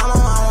Ferragamo,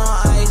 I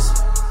want ice.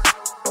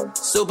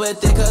 Super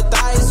thick her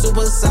thighs,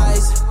 super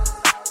size.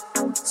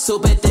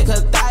 Super thick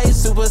her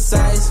thighs, super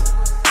size.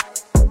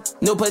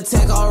 New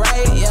Patek,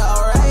 alright, yeah,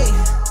 alright.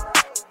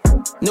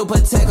 New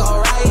Patek,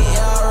 alright,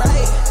 yeah,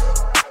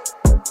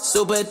 alright.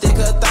 Super thick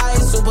her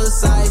thighs, super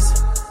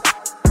size.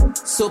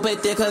 Super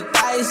thick her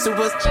thighs,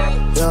 super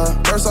size.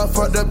 Yeah, first I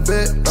fucked the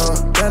bit,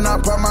 then I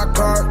put my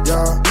card,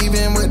 yeah.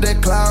 Even with the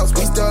clouds,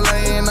 we still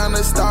laying on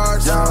the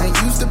stars, yeah.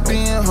 Ain't used to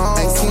being home,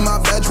 ain't seen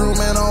my bedroom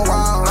in a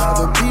while.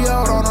 Rather be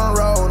out on the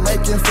road,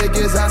 making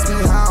figures, ask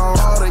me how.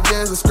 All the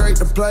years are straight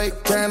to play,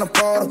 can't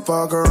afford to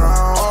fuck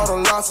around. All the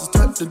losses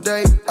took the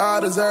date,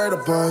 I deserve to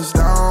bust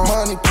down.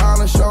 Money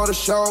piling show to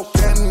show,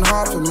 getting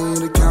hard for me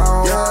to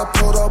count. Yeah,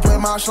 pulled up with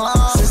my slime,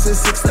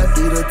 666, that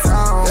be the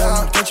town.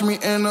 Yeah, catch me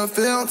in the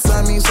field,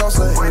 send me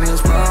salsa in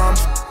his prime.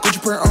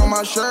 Gucci print on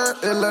my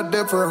shirt, it look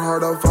different,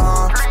 hard to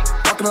find.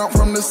 Walking out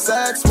from the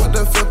sex with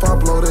the flip, I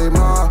blow they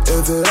mind.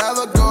 If it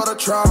ever go to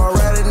trial,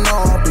 already know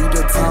I'll be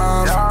the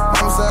time.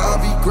 Mama said I'll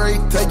be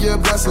great, take your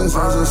blessings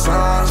as a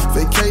sign.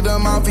 Vacate the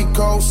Mountie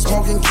Coast,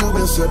 smoking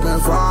Cuban, sipping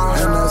fine.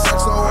 And the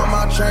XO on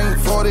my chain,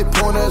 40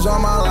 pointers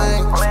on my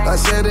lane. I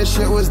said this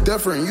shit was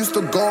different, used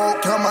to go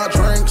count my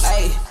drinks.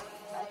 Hey,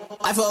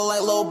 I feel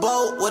like Lil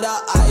Bo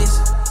without ice.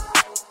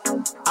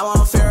 I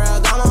want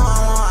Ferragamo, I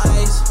want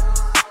ice.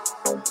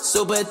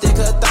 Super thick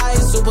her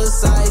thighs, super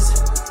size.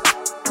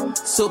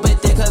 Super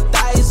thick her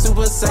thighs,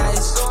 super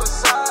size.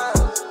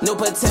 New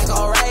Patek,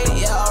 alright,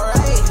 yeah,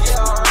 alright.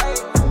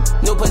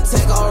 New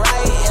Patek,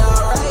 alright, yeah,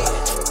 alright.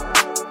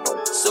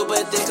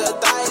 Super thick her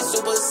thighs,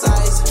 super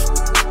size.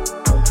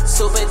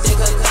 Super thick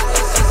her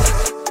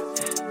thighs.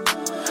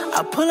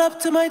 I pull up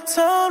to my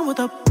town with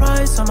a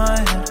price on my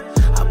head.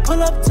 I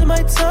pull up to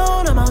my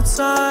town, I'm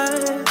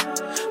outside.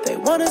 They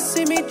wanna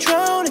see me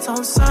drown, it's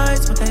on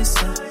sides, what they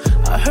said.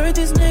 I heard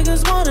these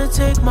niggas wanna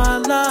take my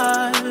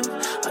life.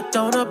 I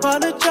don't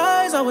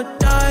apologize, I would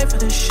die for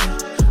this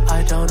shit.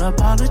 I don't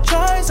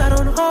apologize, I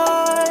don't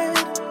hide.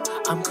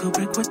 I'm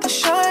Kubrick with the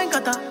shine,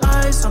 got the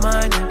ice on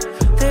my neck.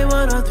 They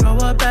wanna throw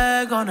a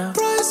bag on a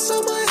price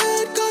on my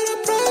head, got a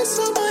price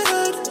on my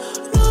head.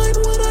 9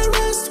 when I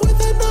rest with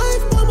a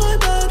knife by my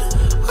bed.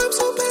 I'm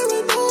so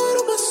paranoid,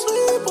 I'm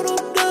asleep when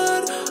I'm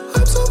dead.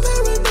 I'm so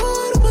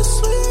paranoid, I'm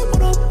asleep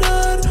when I'm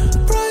dead.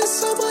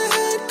 Price on my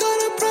head, got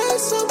a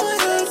price on my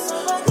head.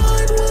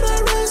 9 when I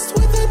rest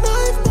with a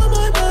knife by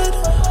my bed.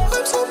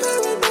 I'm so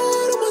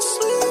paranoid, I'm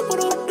asleep when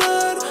I'm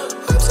dead.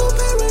 I'm so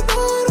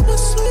paranoid, I'm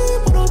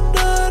asleep when I'm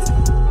dead.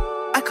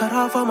 I cut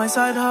off all my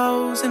side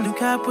hoes and do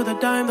cap with a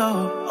dime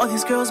though. All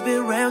these girls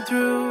been ran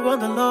through on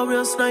the low,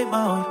 real snipe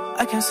mode.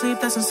 I can't sleep,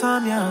 that's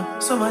insomnia.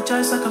 So much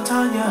ice like I'm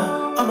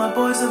Tanya. All my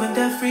boys living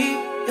debt free.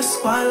 It's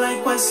squad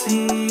like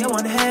Wesley. I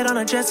want head on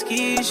a jet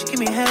ski. She give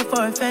me head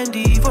for a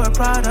Fendi. For a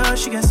Prada,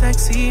 she get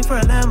sexy. For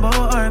a Lambo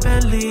or a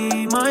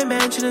Bentley. My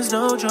mansion is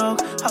no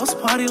joke. House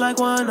party like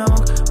One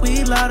Oak.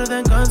 Weed louder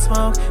than gun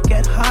smoke.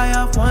 Get high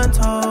off one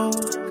toe.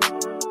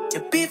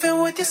 You're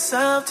beefing with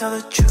yourself, tell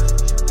the truth.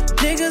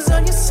 Niggas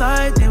on your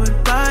side, they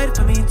would ride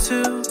for me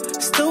too.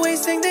 Still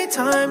wasting their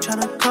time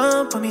trying to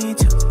come for me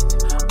too.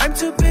 I'm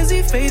too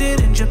busy faded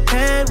in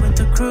Japan with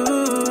the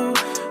crew.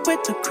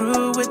 With the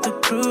crew, with the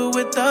crew,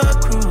 with the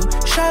crew.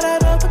 Shout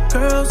out all the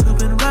girls who've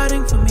been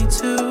riding for me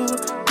too.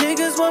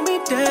 Niggas want me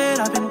dead,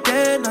 I've been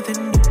dead, nothing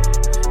new.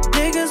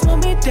 Niggas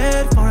want me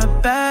dead for a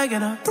bag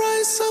and a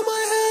price on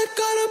my head,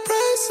 got a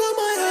price on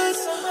my head.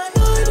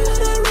 9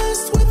 when I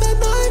rest with a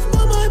knife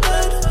by my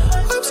bed.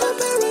 I'm so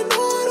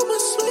paranoid, I'm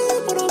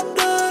asleep when I'm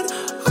dead.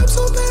 I'm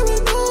so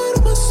paranoid,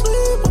 I'm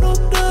asleep when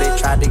I'm dead. They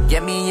tried to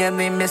get me and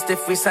they missed it.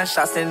 Free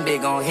sunshots and they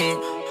gon' hit.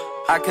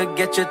 I could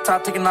get your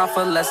top taken off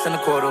for less than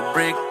a quarter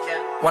brick.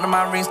 One of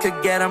my rings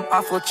could get him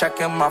off, we'll check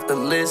him off the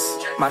list.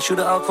 My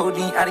shooter of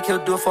codeine, I'd kill,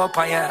 do it for a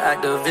pioneer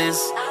activist.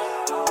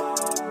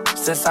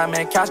 Since I'm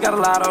in cash, got a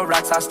lot of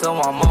racks, I still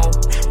want more.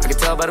 I can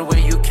tell by the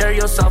way you carry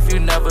yourself, you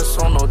never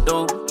saw no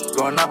dope.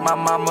 Growing up, my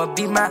mama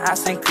beat my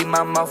ass and clean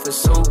my mouth with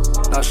soap.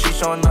 Now she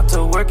showing up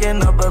to work in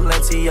a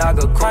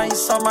Balenciaga coat.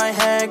 Price on my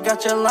head,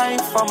 got your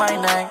life on my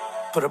neck.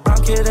 Put a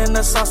brown kid in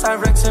the sauce, I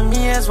wreck to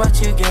me is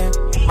what you get.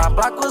 My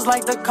block was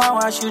like the car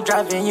wash, you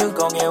driving, you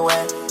gon' get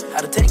wet.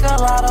 Had to take a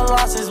lot of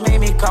losses,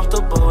 made me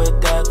comfortable with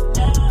death.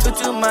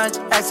 Too much,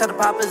 X had to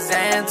pop a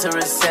Xan to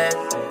reset.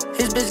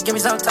 His bitch give me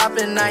some top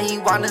and now he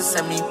wanna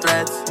send me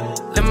threats.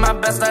 Live my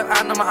best life,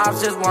 I know my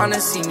ops just wanna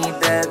see me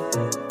dead.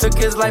 Took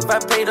his life, I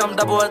paid him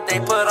double what they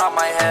put on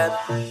my head.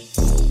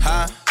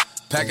 Huh?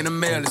 Packing the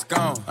mail, it's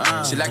gone.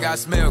 She like I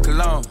smell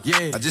cologne.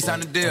 Yeah, I just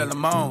signed a deal,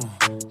 I'm on.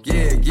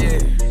 Yeah, yeah.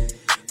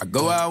 I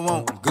go where I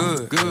want,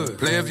 good.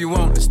 Play if you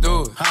want, let's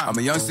do it. I'm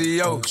a young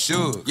CEO,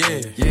 sure.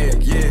 Yeah.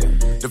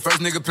 The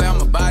first nigga play,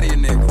 I'ma body a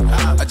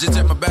nigga. I just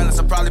check my balance,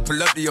 I probably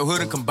pull up to your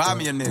hood and come buy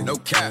me a nigga. No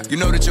cap. You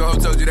know that your hoe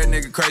told you that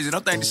nigga crazy.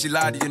 Don't think that she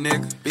lied to you,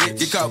 nigga. Bitch,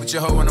 get caught with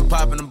your hoe when I'm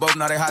popping them both.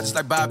 Now they hot just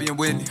like Bobby and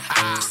Whitney.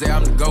 Say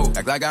I'm the GOAT,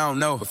 act like I don't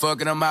know. But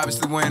fuck it, I'm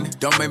obviously winning.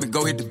 Don't make me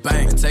go hit the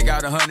bank and take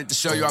out 100 to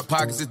show you our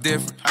pockets is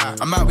different.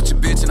 I'm out with your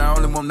bitch and I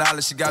only want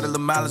knowledge. She got a little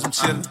mileage, I'm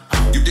chillin'.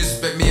 You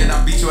disrespect me and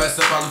I beat your ass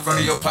up all in front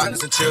of your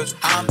partners and children.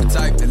 I'm the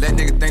type that let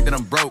nigga think that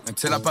I'm broke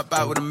until I pop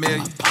out with $1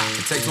 million.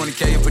 And take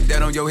 20K and put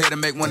that on your head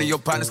and make one of your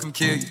partners come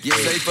kill you. Yeah,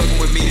 say fucking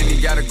with me, then he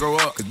gotta grow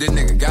up, cause this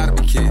nigga gotta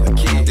be killed.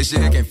 This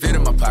shit here can't fit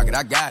in my pocket,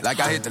 I got it, like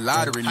I hit the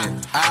lottery,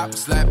 nigga. I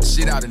slap the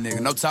shit out of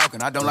nigga, no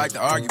talking, I don't like to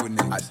argue with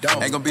niggas. I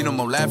don't. Ain't gonna be no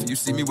more laughing, you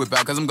see me whip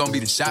out, cause I'm gonna be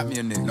the shot me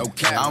a nigga. No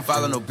cap. I don't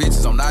follow no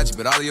bitches on IG,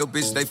 but all of your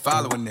bitches, they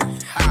following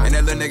nigga. And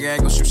that little nigga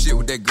ain't gonna shoot shit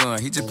with that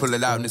gun, he just pull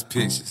it out in his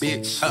pictures.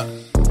 Bitch.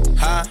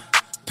 Huh?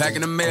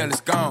 Packing the mail,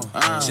 it's gone.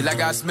 She like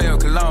I smell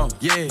cologne.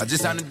 Yeah, I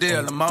just signed a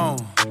deal, I'm on.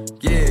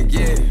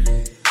 Yeah.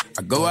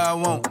 I go where I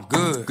want,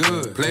 good.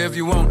 Play if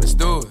you want, let's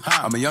do it.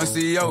 I'm a young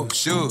CEO,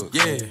 sure.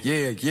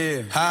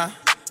 Yeah. Huh?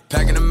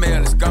 Packing the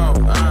mail, it's gone.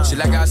 She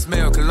like I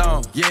smell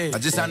cologne. Yeah, I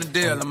just signed a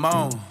deal, I'm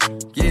on.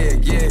 Yeah.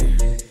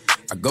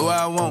 I go where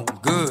I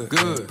want, good.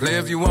 Play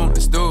if you want,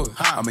 let's do it.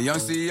 I'm a young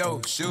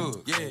CEO, sure.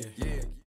 Yeah.